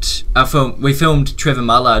filmed Trevor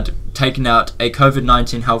Mallard taking out a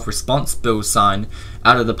COVID-19 health response bill sign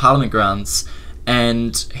out of the Parliament grounds,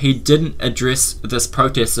 and he didn't address this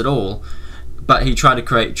protest at all, but he tried to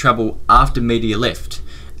create trouble after media left.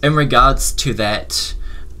 In regards to that,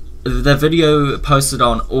 the video posted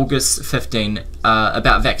on August 15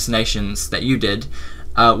 about vaccinations that you did,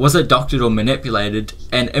 was it doctored or manipulated?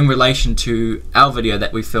 And in relation to our video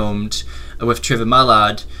that we filmed with Trevor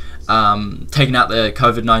Mallard, taking out the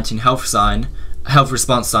COVID-19 health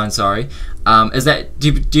response sign, sorry, is that,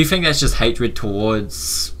 do you think that's just hatred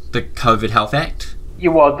towards the COVID Health Act? Yeah,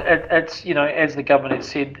 well, it's, you know, as the government has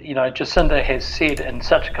said, you know, Jacinda has said in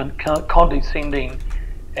such a condescending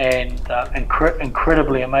and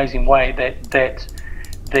incredibly amazing way that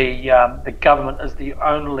the government is the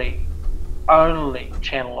only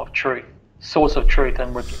channel of truth, source of truth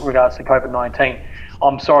in regards to COVID-19.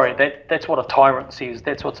 I'm sorry, that's what a tyrant says.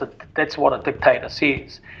 That's what a dictator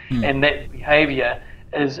says, and that behaviour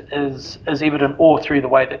is evident all through the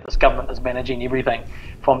way that this government is managing everything.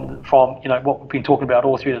 From you know what we've been talking about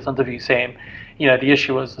all through this interview, Sam. You know, the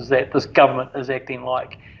issue is that this government is acting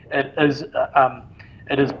like it is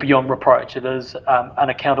beyond reproach. It is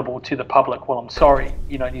unaccountable to the public. Well, I'm sorry,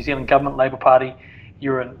 you know, New Zealand Government, Labour Party,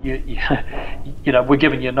 you know, we're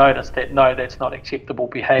giving you notice that no, that's not acceptable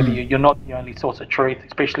behaviour. You're not the only source of truth,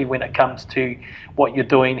 especially when it comes to what you're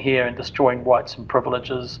doing here and destroying rights and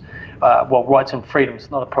privileges. Well, rights and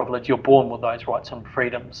freedoms, not a privilege. You're born with those rights and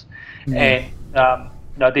freedoms, and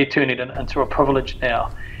no, they're turning it into a privilege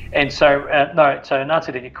now. And so no. So in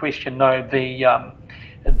answer to your question, no, the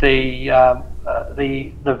video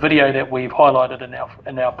that we've highlighted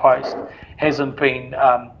in our post hasn't been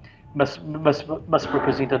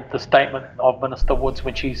misrepresented the statement of Minister Woods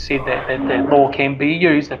when she said that law can be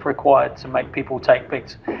used if required to make people take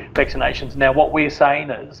vaccinations. Now, what we're saying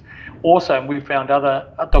is also, and we've found other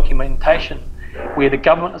documentation where the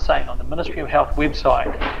government is saying on the Ministry of Health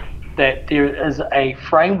website that there is a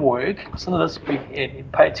framework, listen to this,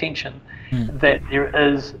 pay attention, that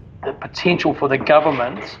there is the potential for the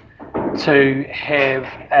government to have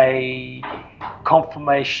a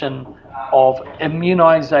confirmation of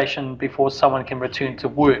immunisation before someone can return to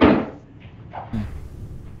work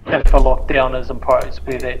if a lockdown is imposed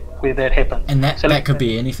where that happens. And that could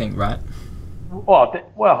be anything, right? Well,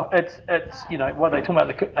 it's you know, what are they talking about?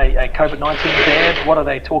 A COVID-19 ban? What are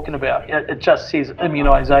they talking about? It just says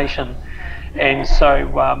immunisation, and so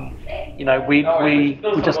you know, we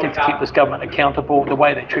just need to keep this government accountable. The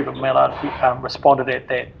way that Trevor Mallard responded at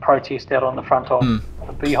that protest out on the front of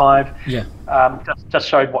the Beehive, just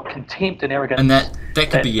showed what contempt and arrogance and that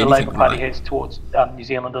could be the Labour Party has towards New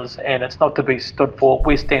Zealanders, and it's not to be stood for.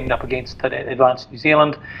 We're standing up against it at Advance New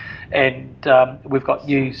Zealand, and we've got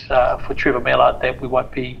news for Trevor Mallard that we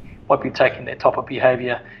won't be taking that type of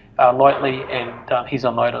behaviour lightly, and he's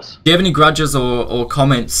on notice. Do you have any grudges or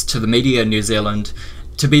comments to the media in New Zealand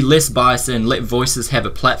to be less biased and let voices have a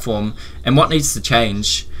platform, and what needs to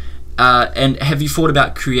change? And have you thought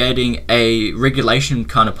about creating a regulation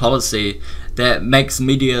kind of policy that makes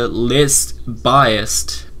media less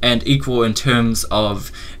biased and equal in terms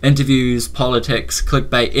of interviews, politics,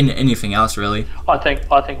 clickbait, and anything else really? I think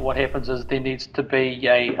what happens is there needs to be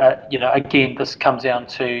a you know, again, this comes down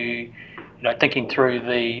to, you know, thinking through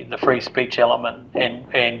the free speech element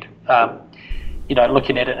and you know,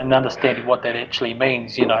 looking at it and understanding what that actually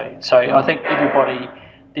means. You know, so I think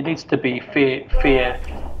there needs to be fair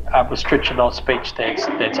restriction on speech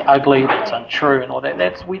that's ugly, that's untrue, and all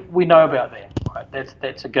that. We know about that, right?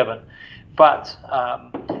 That's a given. But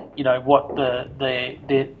you know, what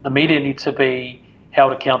the media needs to be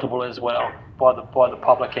held accountable as well by the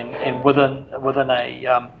public, and within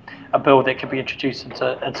a bill that can be introduced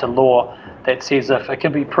into law that says if it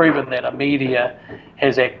can be proven that a media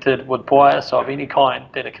has acted with bias of any kind,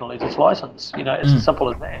 that it can lose its license. You know, it's as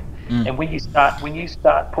simple as that. And when you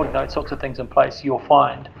start putting those sorts of things in place, you'll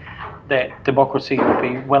find that democracy will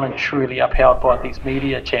be well and truly upheld by these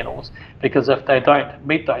media channels, because if they don't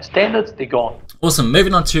meet those standards, they're gone. Awesome.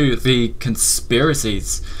 Moving on to the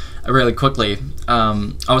conspiracies really quickly.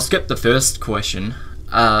 I'll skip the first question,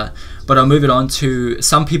 but I'll move it on to,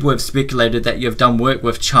 some people have speculated that you've done work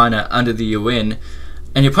with China under the UN,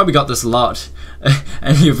 and you've probably got this a lot,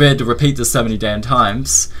 and you've had to repeat this so many damn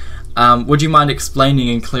times. Would you mind explaining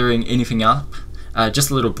and clearing anything up?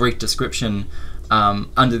 Just a little brief description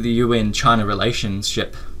under the UN-China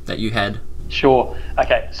relationship that you had. Sure.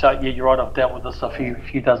 Okay. So yeah, you're right. I've dealt with this a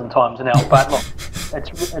few dozen times now. But look,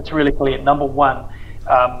 it's really clear. Number one,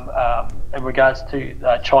 in regards to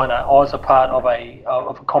China, I was a part of a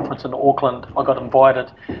conference in Auckland. I got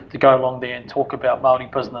invited to go along there and talk about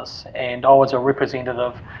Māori business, and I was a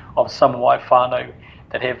representative of some of my whānau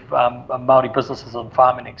that have Māori businesses in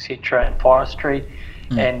farming, etc., and forestry.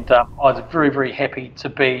 And I was very, very happy to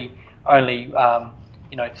be only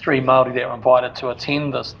 3 Māori that were invited to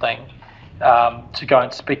attend this thing, to go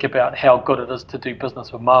and speak about how good it is to do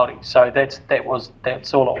business with Māori. So that's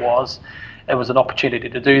all it was. It was an opportunity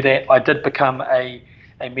to do that. I did become a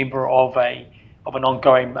a member of an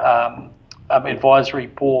ongoing advisory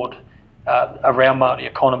board around Māori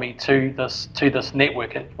economy to this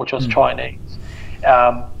network, which was Chinese.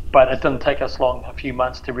 But it didn't take us long, a few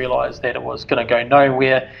months, to realise that it was going to go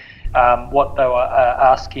nowhere. What they were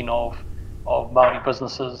asking of Māori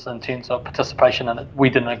businesses in terms of participation in it, we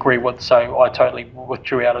didn't agree with, so I totally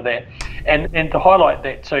withdrew out of that. And to highlight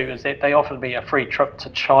that too is that they offered me a free trip to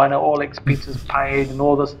China, all expenses paid, and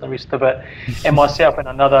all this and the rest of it. And myself and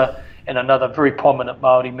another very prominent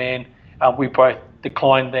Māori man, we both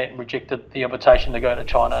declined that and rejected the invitation to go to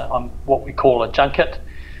China on what we call a junket,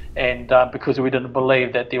 and because we didn't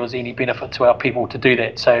believe that there was any benefit to our people to do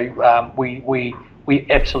that. So we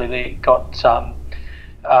absolutely got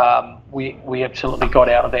we absolutely got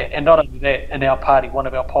out of that. And not only that, in our party, one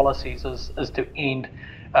of our policies is to end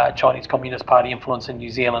Chinese Communist Party influence in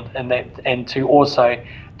New Zealand, and to also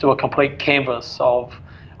do a complete canvass of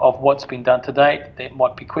what's been done to date that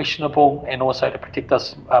might be questionable, and also to protect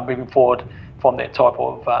us moving forward from that type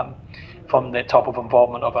of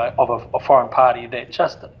involvement of a foreign party that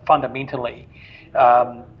just fundamentally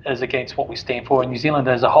is against what we stand for in New Zealand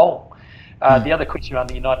as a whole. The other question around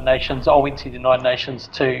the United Nations, I went to the United Nations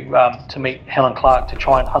to meet Helen Clark to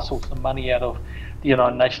try and hustle some money out of the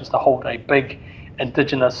United Nations to hold a big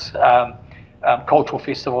Indigenous cultural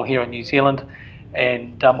festival here in New Zealand.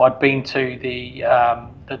 And I'd been to the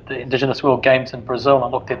Indigenous World Games in Brazil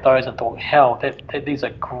and looked at those and thought, hell, these are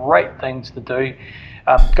great things to do.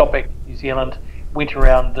 Got back to New Zealand, went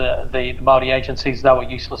around the Māori agencies. They were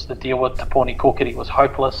useless to deal with. Te Pōni Kokiri was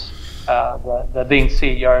hopeless. The then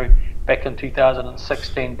CEO back in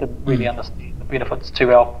 2016 didn't really understand the benefits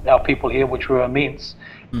to our people here, which were immense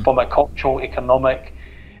from a cultural, economic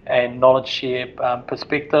and knowledge share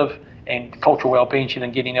perspective, and cultural well-being. She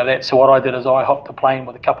didn't get any of that. So what I did is I hopped a plane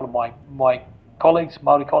with a couple of my colleagues,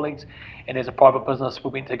 Māori colleagues, and as a private business we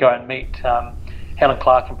went to go and meet Helen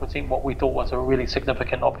Clark and present what we thought was a really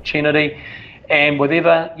significant opportunity. And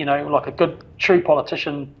whatever, like a good true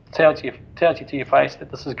politician tells you to your face that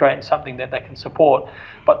this is great and something that they can support.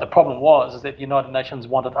 But the problem is that the United Nations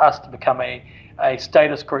wanted us to become a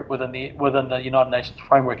status group within the United Nations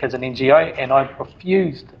framework as an NGO, and I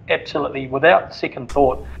refused absolutely without second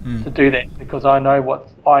thought to do that, because I know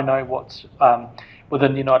what's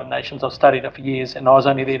within the United Nations. I've studied it for years, and I was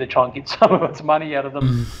only there to try and get some of its money out of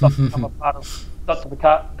them, not to become a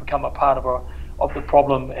part of the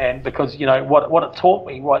problem. And because what it taught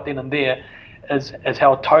me right then and there is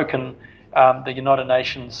how token the United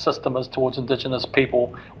Nations system is towards Indigenous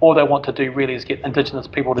people. All they want to do really is get Indigenous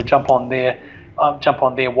people to jump on their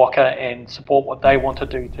waka and support what they want to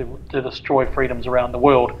do to destroy freedoms around the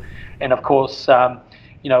world. And of course,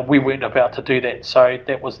 we weren't about to do that. So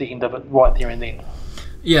that was the end of it right there and then.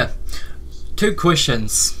 Yeah. Two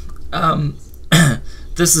questions.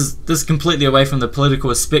 This is completely away from the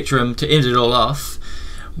political spectrum. To end it all off,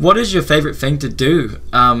 what is your favourite thing to do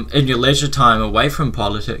in your leisure time away from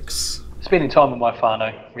politics? Spending time with my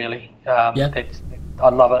whānau, really. I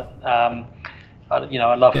love it.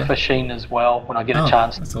 I love fishing as well when I get a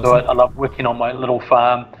chance to do it. I love working on my little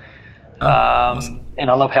farm, awesome.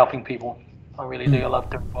 And I love helping people. I really do. I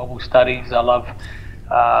love doing Bible studies. I love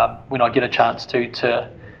when I get a chance to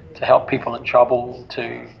help people in trouble,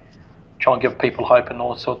 to try and give people hope in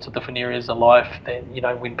all sorts of different areas of life. That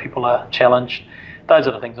when people are challenged, those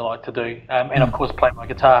are the things I like to do. And of course, play my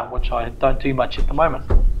guitar, which I don't do much at the moment.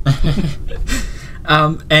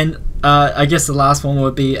 I guess the last one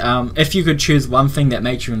would be, if you could choose one thing that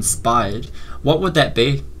makes you inspired, what would that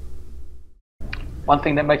be? One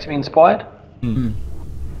thing that makes me inspired? Mm-hmm.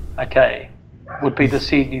 Okay, would be to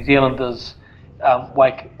see New Zealanders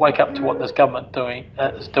wake up to what this government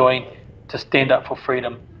is doing to stand up for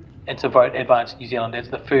freedom and to vote Advance New Zealand as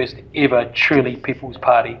the first ever truly People's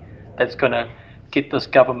Party that's going to get this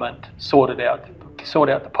government sort out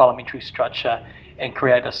the parliamentary structure and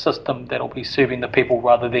create a system that'll be serving the people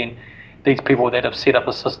rather than these people that have set up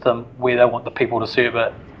a system where they want the people to serve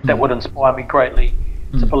it. That would inspire me greatly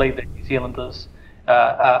to believe that New Zealanders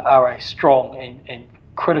are a strong and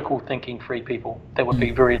critical thinking free people. That would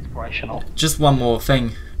be very inspirational. Just one more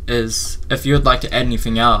thing is, if you would like to add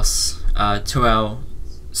anything else to our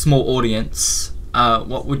small audience,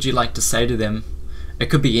 what would you like to say to them? It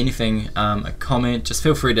could be anything, a comment. Just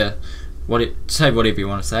feel free to say whatever you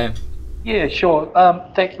want to say. Yeah, sure.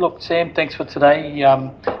 Look, Sam, thanks for today.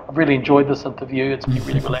 I've really enjoyed this interview. It's been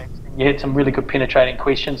really relaxing. You had some really good penetrating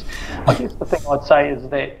questions. I guess the thing I'd say is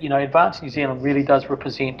that Advance New Zealand really does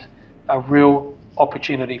represent a real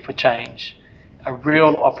opportunity for change, a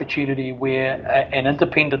real opportunity where an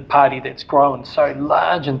independent party that's grown so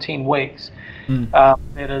large in 10 weeks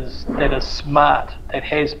that is smart, that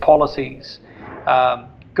has policies,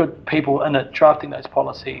 good people in it drafting those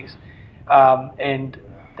policies, and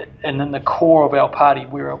in the core of our party,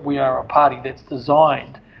 we are a party that's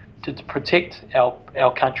designed to protect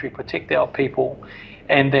our country, protect our people,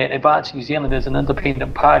 and that Advance New Zealand as an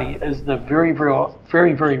independent party is the very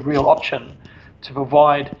real option to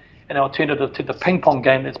provide an alternative to the ping pong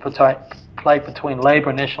game that's played between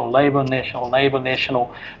Labour National, Labour National, Labour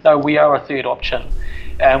National. No, we are a third option,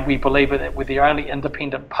 and we believe that we're the only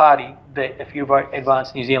independent party that if you vote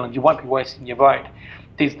Advance New Zealand, you won't be wasting your vote.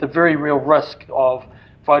 There's the very real risk of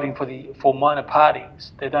voting for minor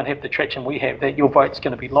parties that don't have the traction we have, that your vote's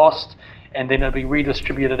going to be lost and then it'll be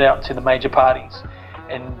redistributed out to the major parties.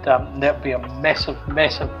 And that would be a massive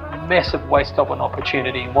waste of an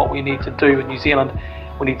opportunity. And what we need to do in New Zealand,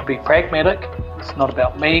 we need to be pragmatic. It's not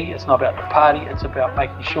about me, it's not about the party, it's about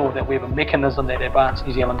making sure that we have a mechanism that Advance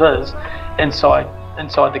New Zealand is inside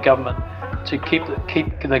the government to keep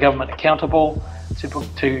the government accountable, to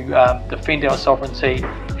defend our sovereignty,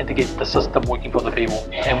 and to get the system working for the people.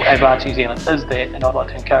 And Advance New Zealand is that, and I'd like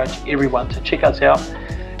to encourage everyone to check us out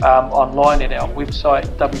online at our website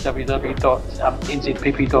www.nzpp.org.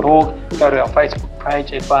 Go to our Facebook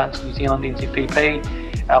page, Advance New Zealand NZPP.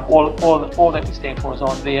 All that we stand for is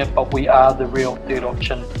on there, but we are the real third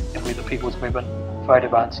option, and we're the people's movement. Vote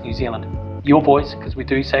Advance New Zealand. Your voice, because we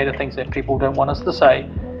do say the things that people don't want us to say.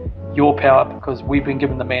 Your power, because we've been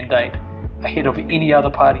given the mandate ahead of any other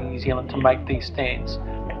party in New Zealand to make these stands,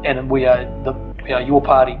 and we are your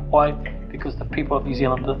party. Why? Because the people of New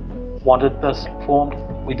Zealand wanted this formed.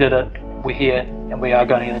 We did it. We're here, and we are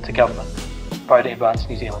going into government. Vote Advance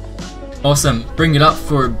New Zealand. Awesome. Bring it up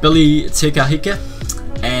for Billy Te Kahika,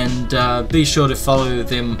 and be sure to follow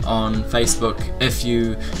them on Facebook if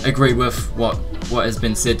you agree with what has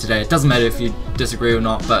been said today. It doesn't matter if you disagree or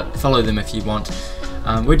not, but follow them if you want.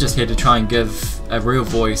 We're just here to try and give a real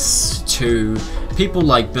voice to people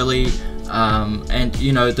like Billy, and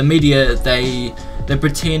you know, the media, they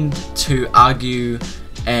pretend to argue,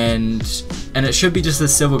 and it should be just a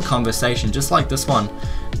civil conversation, just like this one.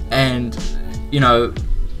 And you know,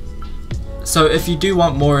 so if you do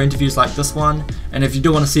want more interviews like this one, and if you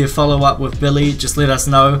do want to see a follow-up with Billy, just let us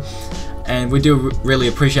know. And we do really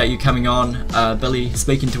appreciate you coming on, Billy,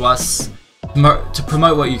 speaking to us to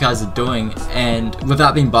promote what you guys are doing, and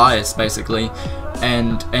without being biased, basically,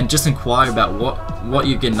 and just inquire about what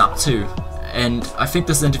you're getting up to. And I think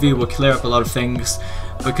this interview will clear up a lot of things,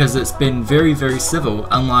 because it's been very civil,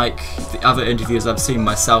 unlike the other interviews I've seen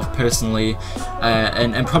myself personally,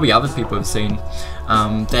 and probably other people have seen,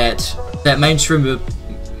 that mainstream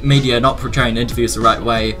media are not portraying interviews the right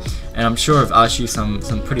way. And I'm sure I've asked you some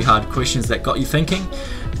pretty hard questions that got you thinking,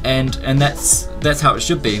 and that's how it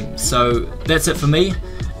should be. So that's it for me,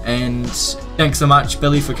 and thanks so much,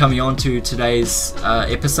 Billy, for coming on to today's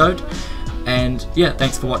episode. And yeah,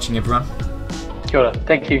 thanks for watching, everyone. Kia ora.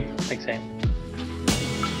 Thank you. Thanks, Sam.